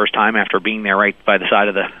it for the first time after being there right by the side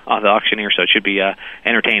of the auctioneer, so it should be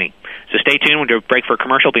entertaining. So stay tuned. We'll do a break for a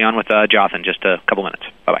commercial. Be on with Jonathan in just a couple minutes.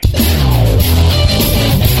 Bye-bye.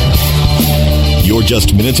 You're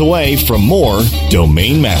just minutes away from more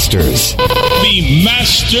Domain Masters. The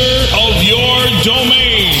master of your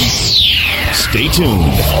domain. Stay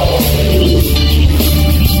tuned.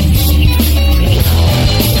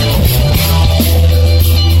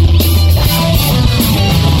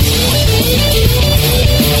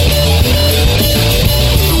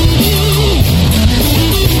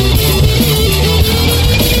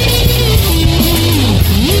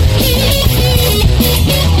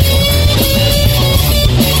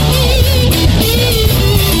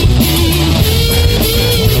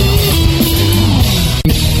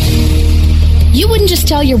 You wouldn't just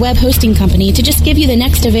tell your web hosting company to just give you the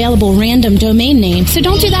next available random domain name, so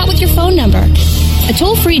don't do that with your phone number. A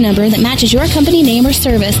toll-free number that matches your company name or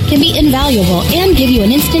service can be invaluable and give you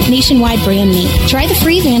an instant nationwide brand name. Try the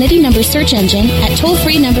free vanity number search engine at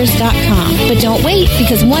tollfreenumbers.com. But don't wait,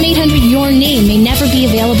 because 1-800-YOUR-NAME may never be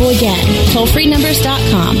available again.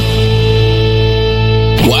 Tollfreenumbers.com.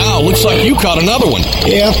 Wow, looks like you caught another one.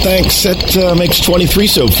 Yeah, thanks. That makes 23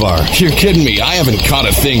 so far. You're kidding me. I haven't caught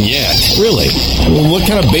a thing yet. Really? Well, what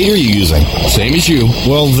kind of bait are you using? Same as you.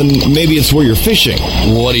 Well, then maybe it's where you're fishing.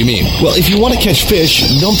 What do you mean? Well, if you want to catch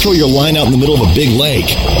fish, don't throw your line out in the middle of a big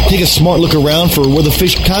lake. Take a smart look around for where the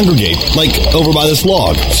fish congregate, like over by this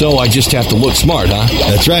log. So I just have to look smart, huh?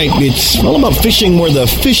 That's right. It's all about fishing where the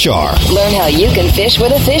fish are. Learn how you can fish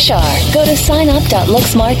where the fish are. Go to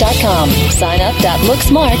signup.looksmart.com.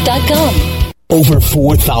 Signup.looksmart.com. Over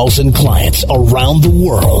 4,000 clients around the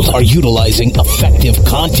world are utilizing effective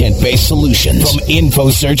content-based solutions from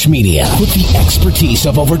InfoSearch Media with the expertise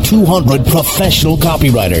of over 200 professional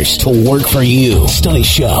copywriters to work for you. Studies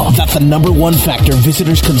show that the number one factor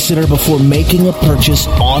visitors consider before making a purchase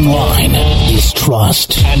online is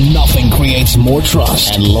trust. And nothing creates more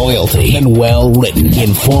trust and loyalty than well-written,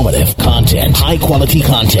 informative content. High-quality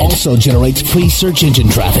content also generates free search engine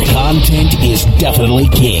traffic. Content is definitely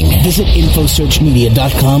king. Visit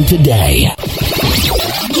InfoSearchMedia.com today.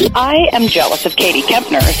 I am jealous of Katie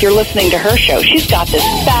Kempner. If you're listening to her show, she's got this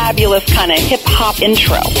fabulous kind of hip-hop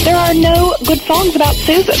intro. There are no good songs about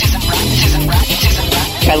Susan.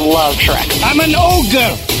 I love Shrek. I'm an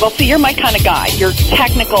ogre. Well, see, you're my kind of guy. You're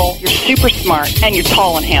technical, you're super smart, and you're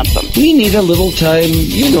tall and handsome. We need a little time,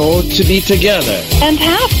 to be together.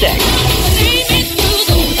 Fantastic.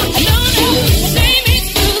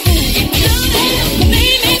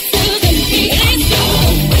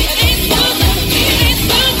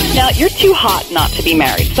 Now, you're too hot not to be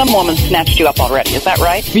married. Some woman snatched you up already. Is that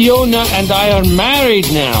right? Fiona and I are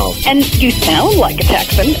married now. And you sound like a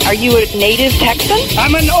Texan. Are you a native Texan?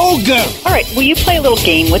 I'm an ogre. All right, will you play a little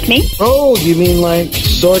game with me? Oh, you mean like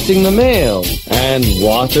sorting the mail and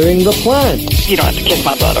watering the plants? You don't have to kiss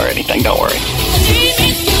my butt or anything, don't worry.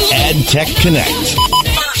 AdTech Connect.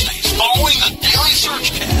 Thursdays following the Daily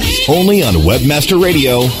Searchcast. Only on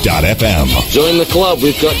WebmasterRadio.fm. Join the club.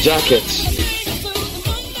 We've got jackets.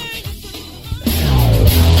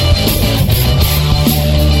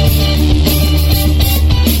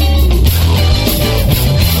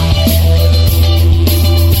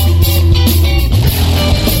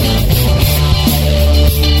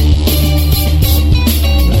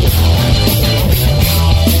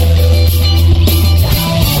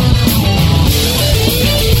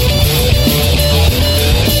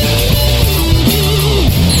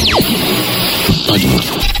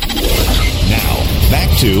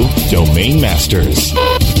 To Domain Masters.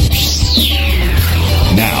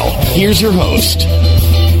 Now, here's your host.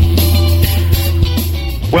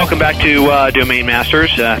 Welcome back to Domain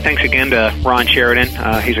Masters. Thanks again to Ron Sheridan.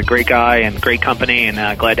 He's a great guy and great company, and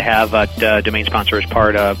glad to have Domain Sponsor as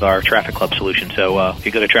part of our Traffic Club solution. So if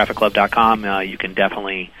you go to trafficclub.com, you can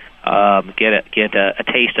definitely get a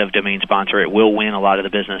taste of Domain Sponsor. It will win a lot of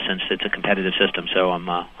the business since it's a competitive system. So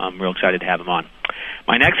I'm real excited to have him on.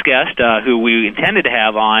 My next guest, who we intended to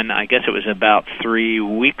have on, I guess it was about 3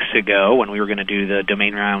 weeks ago when we were going to do the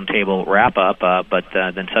Domain Roundtable wrap-up, but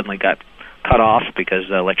then suddenly got cut off because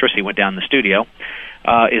electricity went down in the studio,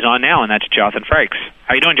 is on now, and that's Jonathan Frakes.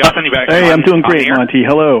 How you doing, Jonathan? Hey, I'm doing great, Monty.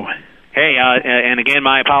 Hello. Hey, and again,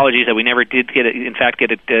 my apologies that we never did get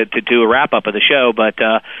it to do a wrap-up of the show, but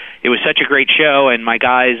it was such a great show, and my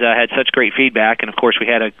guys had such great feedback, and of course we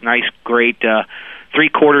had a nice, great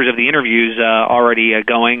 3/4 of the interviews already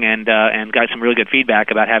going, and got some really good feedback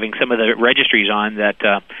about having some of the registries on that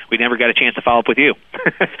we never got a chance to follow up with you.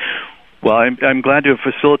 Well, I'm glad to have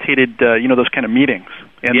facilitated those kind of meetings,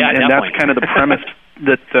 and that's kind of the premise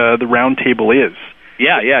that the roundtable is.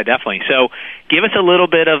 Yeah, definitely. So, give us a little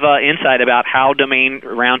bit of insight about how Domain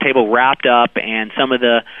Roundtable wrapped up, and some of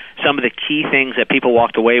the key things that people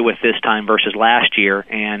walked away with this time versus last year,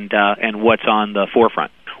 and what's on the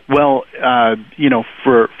forefront. Well,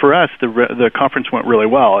 for us, the conference went really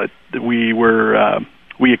well. We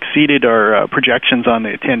exceeded our projections on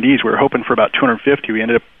the attendees. We were hoping for about 250. We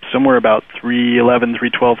ended up somewhere about 311,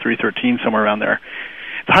 312, 313, somewhere around there.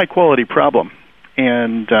 It's a high-quality problem.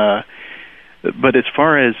 But as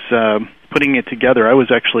far as putting it together, I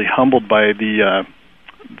was actually humbled by the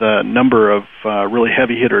number of really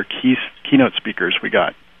heavy-hitter keynote speakers we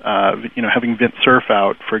got. Having Vint Cerf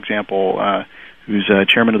out, for example, who's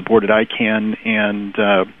chairman of the board at ICANN and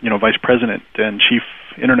vice president and chief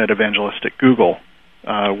internet evangelist at Google,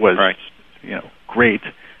 was right. Great.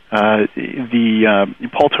 The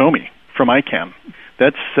Paul Tomey from ICANN.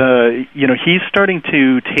 That's he's starting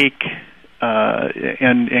to take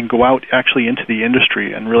and go out actually into the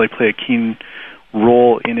industry and really play a keen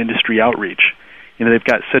role in industry outreach. They've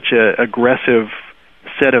got such an aggressive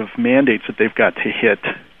set of mandates that they've got to hit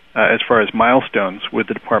as far as milestones with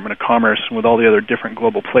the Department of Commerce and with all the other different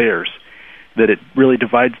global players, that it really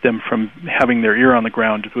divides them from having their ear on the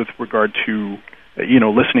ground with regard to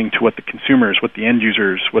listening to what the consumers, what the end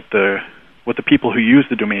users, what the people who use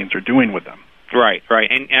the domains are doing with them. Right.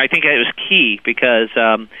 And I think it was key because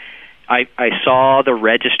I saw the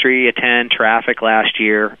registry attend Traffic last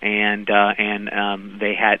year, and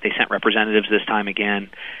they sent representatives this time again,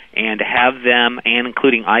 and to have them, and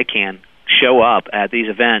including ICANN, show up at these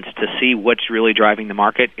events to see what's really driving the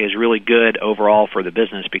market is really good overall for the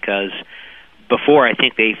business, because before I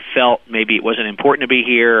think they felt maybe it wasn't important to be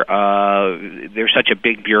here. They're such a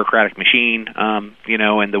big bureaucratic machine, and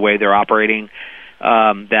the way they're operating,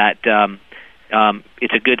 that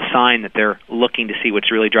it's a good sign that they're looking to see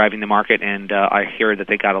what's really driving the market, and I hear that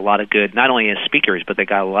they got a lot of good, not only as speakers, but they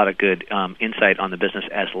got a lot of good insight on the business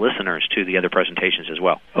as listeners to the other presentations as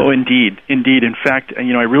well. Oh, indeed. In fact, I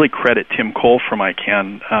really credit Tim Cole from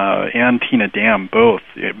ICANN and Tina Dam, both,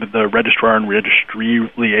 the registrar and registry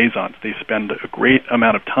liaisons. They spend a great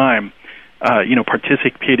amount of time,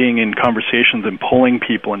 participating in conversations and polling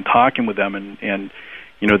people and talking with them, and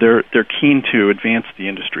they're keen to advance the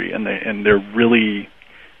industry, and they're really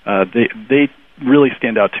they really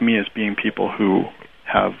stand out to me as being people who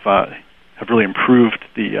have really improved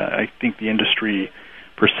I think the industry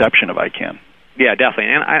perception of ICANN. Yeah,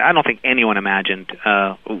 definitely. And I don't think anyone imagined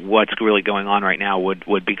what's really going on right now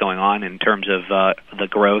would be going on in terms of the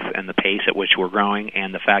growth and the pace at which we're growing,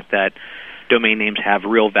 and the fact that domain names have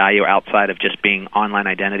real value outside of just being online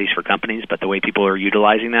identities for companies, but the way people are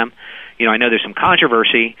utilizing them. I know there's some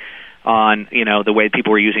controversy on, the way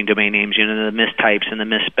people are using domain names, the mistypes and the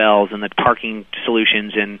misspells and the parking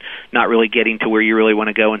solutions, and not really getting to where you really want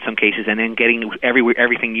to go in some cases, and then getting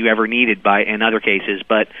everything you ever needed in other cases.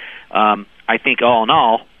 But I think all in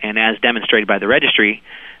all, and as demonstrated by the registry,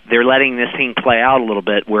 they're letting this thing play out a little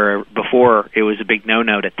bit, where before it was a big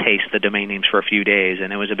no-no to taste the domain names for a few days,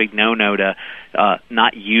 and it was a big no-no to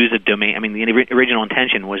not use a domain. I mean, the original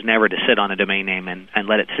intention was never to sit on a domain name and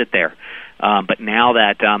let it sit there. But now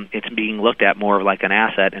that it's being looked at more like an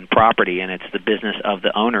asset and property, and it's the business of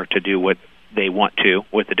the owner to do what they want to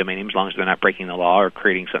with the domain name, as long as they're not breaking the law or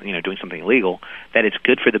creating something, doing something illegal, that it's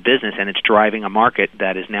good for the business, and it's driving a market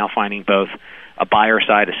that is now finding both a buyer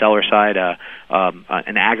side, a seller side,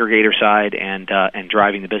 an aggregator side, and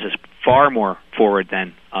driving the business far more forward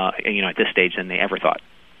than at this stage than they ever thought.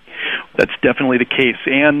 That's definitely the case,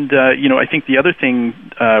 and I think the other thing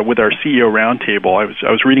with our CEO roundtable, I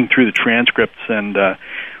was reading through the transcripts and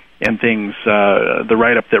things. The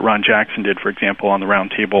write-up that Ron Jackson did, for example, on the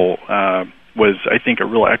roundtable was, I think, a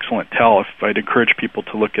real excellent tell. If I'd encourage people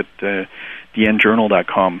to look at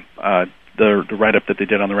theendjournal.com, the write-up that they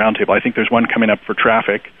did on the roundtable. I think there's one coming up for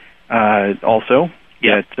traffic also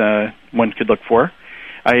that one could look for.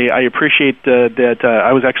 I appreciate that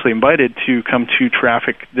I was actually invited to come to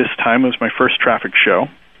Traffic this time. It was my first Traffic show.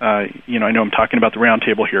 I know I'm talking about the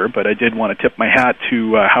roundtable here, but I did want to tip my hat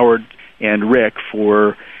to Howard and Rick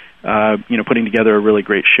for putting together a really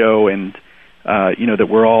great show, and that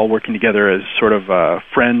we're all working together as sort of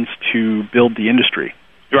friends to build the industry.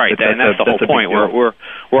 Right, and that's the whole point.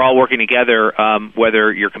 We're all working together,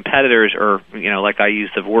 whether you're competitors or, like I use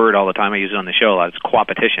the word all the time, I use it on the show a lot, it's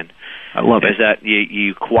coopetition. I love it. Is that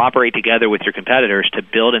you cooperate together with your competitors to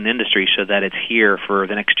build an industry so that it's here for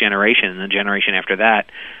the next generation and the generation after that.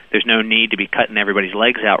 There's no need to be cutting everybody's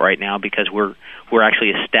legs out right now, because we're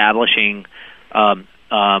actually establishing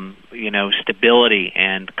stability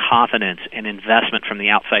and confidence and investment from the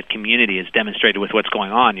outside community, is demonstrated with what's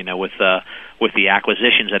going on, with the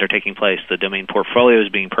acquisitions that are taking place, the domain portfolios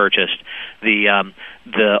being purchased, the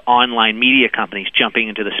online media companies jumping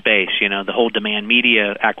into the space, the whole demand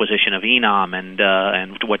media acquisition of Enom and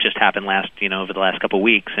what just happened over the last couple of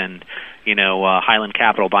weeks, and Highland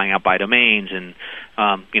Capital buying out ByDomains, and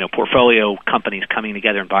portfolio companies coming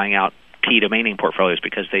together and buying out key domain name portfolios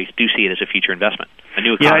because they do see it as a future investment, a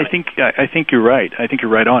new economy. Yeah, I think you're right. I think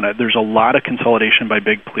you're right on it. There's a lot of consolidation by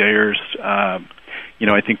big players.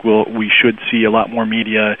 I think we should see a lot more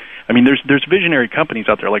media. I mean, there's visionary companies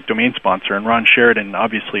out there like Domain Sponsor and Ron Sheridan.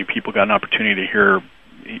 Obviously, people got an opportunity to hear,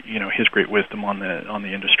 his great wisdom on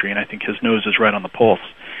the industry, and I think his nose is right on the pulse.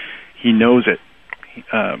 He knows it,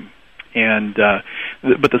 but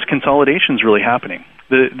this consolidation is really happening.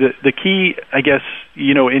 The key, I guess,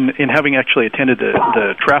 in having actually attended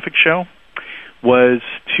the traffic show, was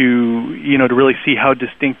to really see how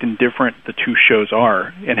distinct and different the two shows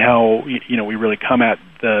are, and how we really come at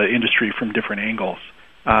the industry from different angles.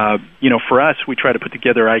 For us, we try to put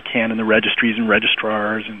together ICANN and the registries and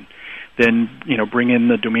registrars, and then bring in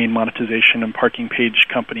the domain monetization and parking page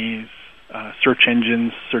companies, search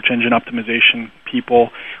engine optimization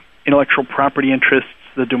people, intellectual property interests,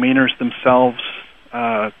 the domainers themselves,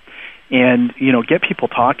 and get people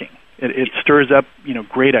talking. It stirs up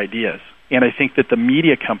great ideas. And I think that the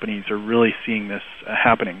media companies are really seeing this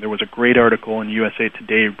happening. There was a great article in USA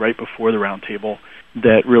Today right before the roundtable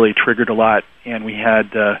that really triggered a lot. And we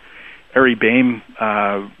had Ari Baim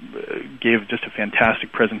gave just a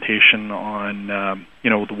fantastic presentation on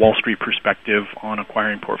the Wall Street perspective on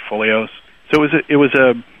acquiring portfolios. So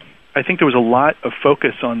I think there was a lot of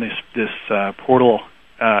focus on this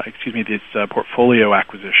portfolio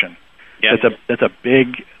acquisition. Yeah. That's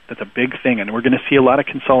a big thing, and we're going to see a lot of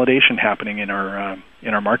consolidation happening in our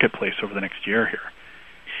marketplace over the next year here.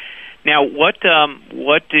 Now, so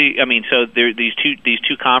there are these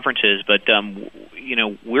two conferences, but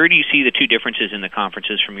where do you see the two differences in the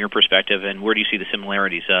conferences from your perspective, and where do you see the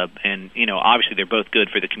similarities? And obviously they're both good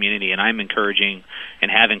for the community, and I'm encouraging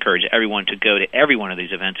and have encouraged everyone to go to every one of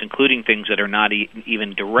these events, including things that are not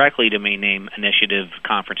even directly domain name initiative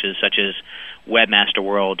conferences, such as Webmaster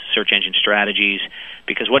World, Search Engine Strategies,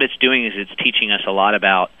 because what it's doing is it's teaching us a lot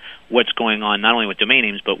about what's going on, not only with domain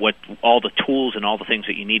names, but what all the tools and all the things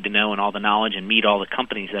that you need to know and all the knowledge, and meet all the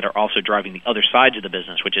companies that are also driving the other sides of the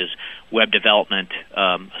business, which is web development,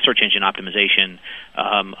 search engine optimization,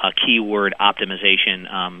 keyword optimization,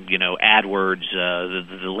 AdWords,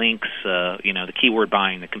 the links, the keyword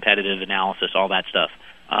buying, the competitive analysis, all that stuff.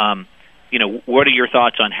 What are your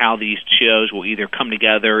thoughts on how these shows will either come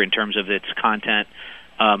together in terms of its content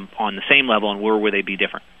on the same level, and where will they be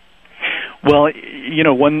different? Well,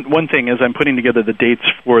 one thing as I'm putting together the dates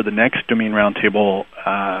for the next Domain Roundtable,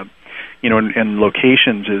 and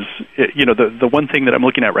locations is, the one thing that I'm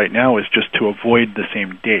looking at right now is just to avoid the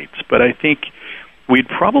same dates. But I think we'd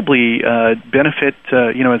probably benefit,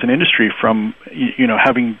 as an industry from,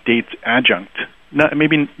 having dates adjunct.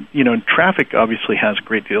 Maybe traffic obviously has a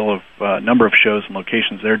great deal of number of shows and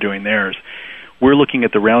locations they're doing theirs. We're looking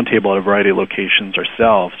at the roundtable at a variety of locations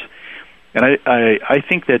ourselves, and I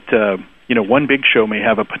think that one big show may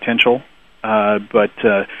have a potential, but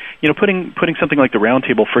putting something like the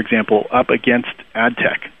roundtable, for example, up against ad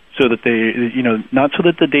tech, so that they not so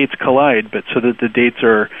that the dates collide, but so that the dates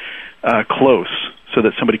are close, so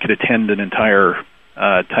that somebody could attend an entire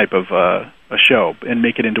type of a show and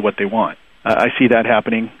make it into what they want. I see that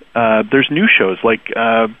happening. There's new shows, like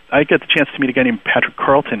I got the chance to meet a guy named Patrick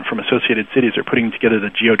Carlton from Associated Cities. They're putting together the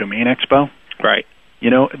Geodomain Expo. Right.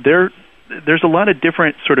 There's a lot of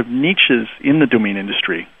different sort of niches in the domain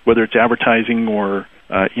industry, whether it's advertising or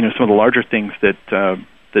some of the larger things that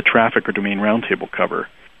the Traffic or Domain Roundtable cover.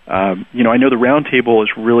 I know the Roundtable is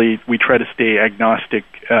really, we try to stay agnostic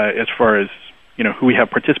as far as who we have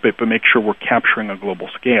participate, but make sure we're capturing a global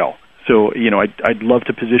scale. So, I'd love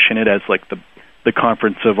to position it as like the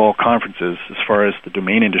conference of all conferences as far as the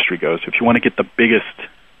domain industry goes. If you want to get the biggest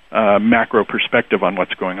macro perspective on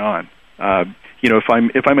what's going on, if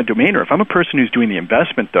I'm a domainer, if I'm a person who's doing the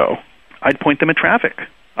investment, though, I'd point them at Traffic.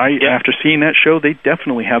 After seeing that show, they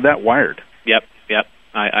definitely have that wired. Yep.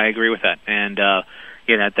 I agree with that, and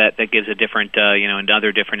that gives a different,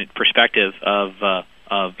 another different perspective of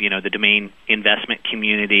the domain investment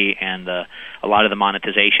community and a lot of the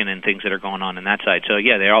monetization and things that are going on that side. So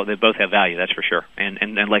they both have value, that's for sure.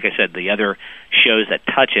 And like I said, the other shows that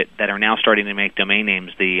touch it that are now starting to make domain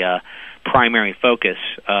names the primary focus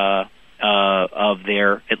of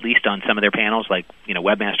their, at least on some of their panels, like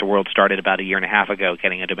Webmaster World started about a year and a half ago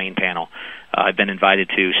getting a domain panel. I've been invited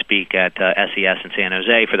to speak at SES in San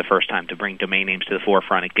Jose for the first time to bring domain names to the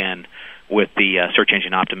forefront again with the Search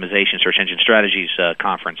Engine Optimization, Search Engine Strategies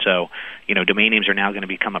conference. So, domain names are now going to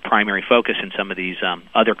become a primary focus in some of these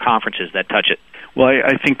other conferences that touch it. Well,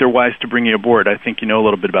 I think they're wise to bring you aboard. I think you know a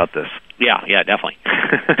little bit about this. Yeah, definitely.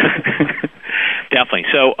 Definitely.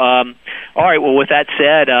 So, all right, well, with that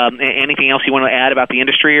said, anything else you want to add about the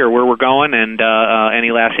industry or where we're going, and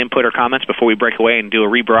any last input or comments before we break away and do a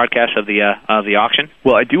rebroadcast of the auction?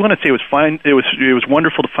 Well, I do want to say it was fine. It was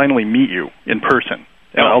wonderful to finally meet you in person.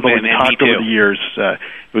 Although we've talked over the years,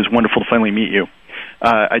 it was wonderful to finally meet you.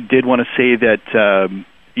 I did want to say that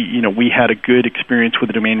we had a good experience with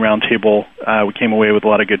the Domain Roundtable. We came away with a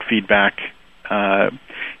lot of good feedback,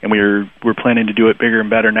 and we're planning to do it bigger and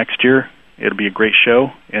better next year. It'll be a great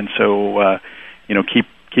show, and so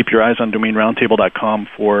keep your eyes on DomainRoundtable.com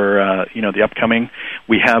for the upcoming.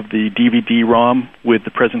 We have the DVD-ROM with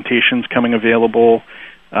the presentations coming available.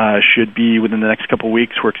 Should be within the next couple of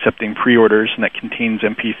weeks. We're accepting pre-orders, and that contains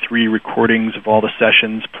MP3 recordings of all the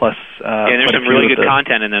sessions, plus there's some really good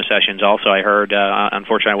content in those sessions also. I heard,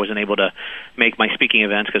 unfortunately, I wasn't able to make my speaking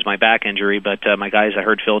events because of my back injury, but my guys, I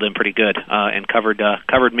heard, filled in pretty good and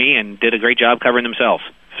covered me and did a great job covering themselves.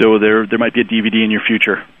 So there might be a DVD in your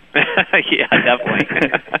future. Yeah, definitely.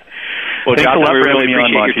 Well, thanks Jonathan, a lot we for really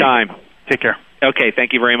having me on, appreciate your time. Take care. Okay,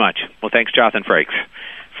 thank you very much. Well, thanks, Jonathan Frakes,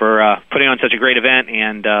 for putting on such a great event,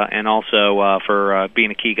 and also for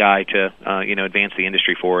being a key guy to advance the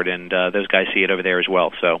industry forward. And those guys see it over there as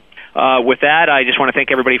well. So with that, I just want to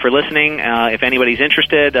thank everybody for listening. If anybody's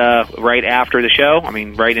interested, right after the show,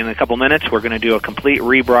 right in a couple minutes, we're going to do a complete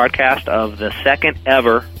rebroadcast of the second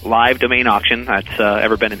ever live domain auction that's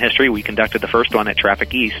ever been in history. We conducted the first one at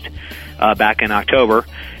Traffic East back in October.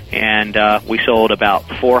 And we sold about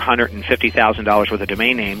 $450,000 worth of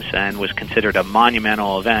domain names and was considered a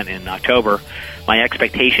monumental event in October. My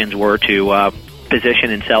expectations were to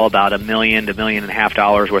position and sell about $1 million to $1.5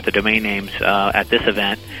 million worth of domain names at this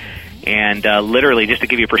event. And literally, just to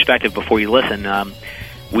give you perspective before you listen,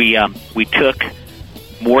 we took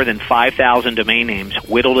more than 5,000 domain names,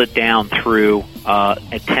 whittled it down through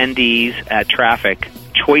attendees at Traffic,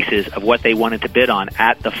 choices of what they wanted to bid on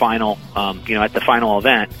at the final, at the final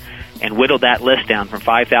event, and whittled that list down from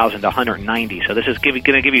 5,000 to 190. So this is going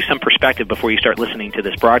to give you some perspective before you start listening to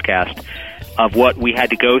this broadcast of what we had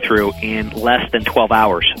to go through in less than 12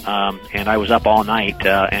 hours. And I was up all night,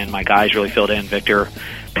 and my guys really filled in. Victor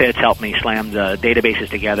Pitts helped me slam the databases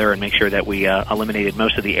together and make sure that we eliminated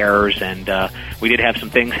most of the errors. And we did have some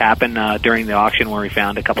things happen during the auction where we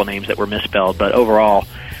found a couple names that were misspelled. But overall,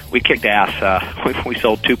 we kicked ass. We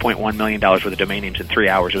sold $2.1 million worth of domain names in 3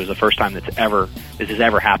 hours. It was the first time this has ever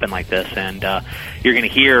happened like this. And you're going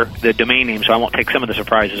to hear the domain name, so I won't take some of the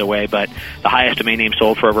surprises away, but the highest domain name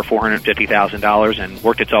sold for over $450,000 and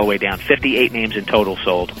worked its all the way down. 58 names in total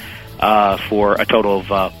sold for a total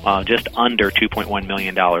of just under $2.1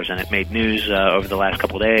 million. And it made news over the last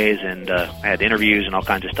couple of days, and I had interviews and all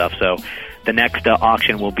kinds of stuff. So the next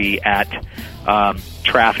auction will be at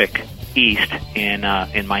Traffic East in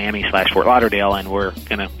Miami/Fort Lauderdale, and we're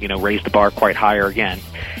going to raise the bar quite higher again.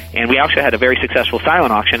 And we actually had a very successful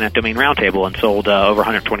silent auction at Domain Roundtable and sold over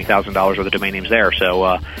 $120,000 worth of domain names there.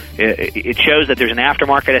 So it shows that there's an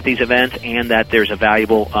aftermarket at these events and that there's a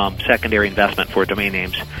valuable secondary investment for domain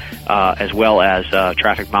names, as well as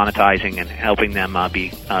traffic monetizing and helping them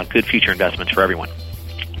be good future investments for everyone.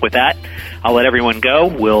 With that, I'll let everyone go.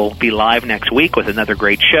 We'll be live next week with another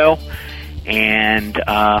great show. And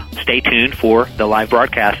stay tuned for the live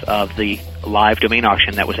broadcast of the live domain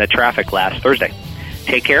auction that was at Traffic last Thursday.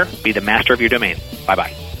 Take care. Be the master of your domain.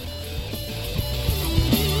 Bye-bye.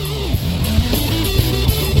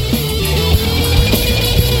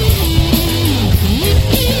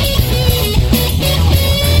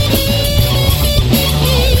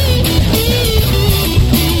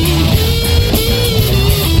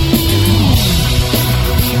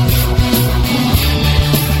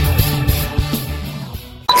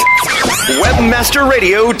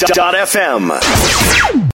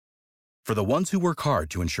 WebmasterRadio.fm. For the ones who work hard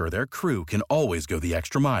to ensure their crew can always go the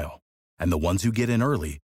extra mile, and the ones who get in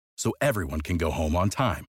early so everyone can go home on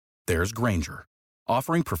time, there's Grainger,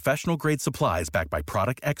 offering professional-grade supplies backed by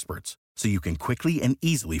product experts so you can quickly and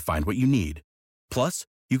easily find what you need. Plus,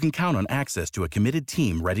 you can count on access to a committed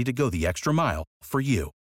team ready to go the extra mile for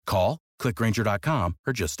you. Call, click Grainger.com,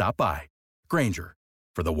 or just stop by. Grainger,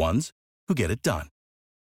 for the ones who get it done.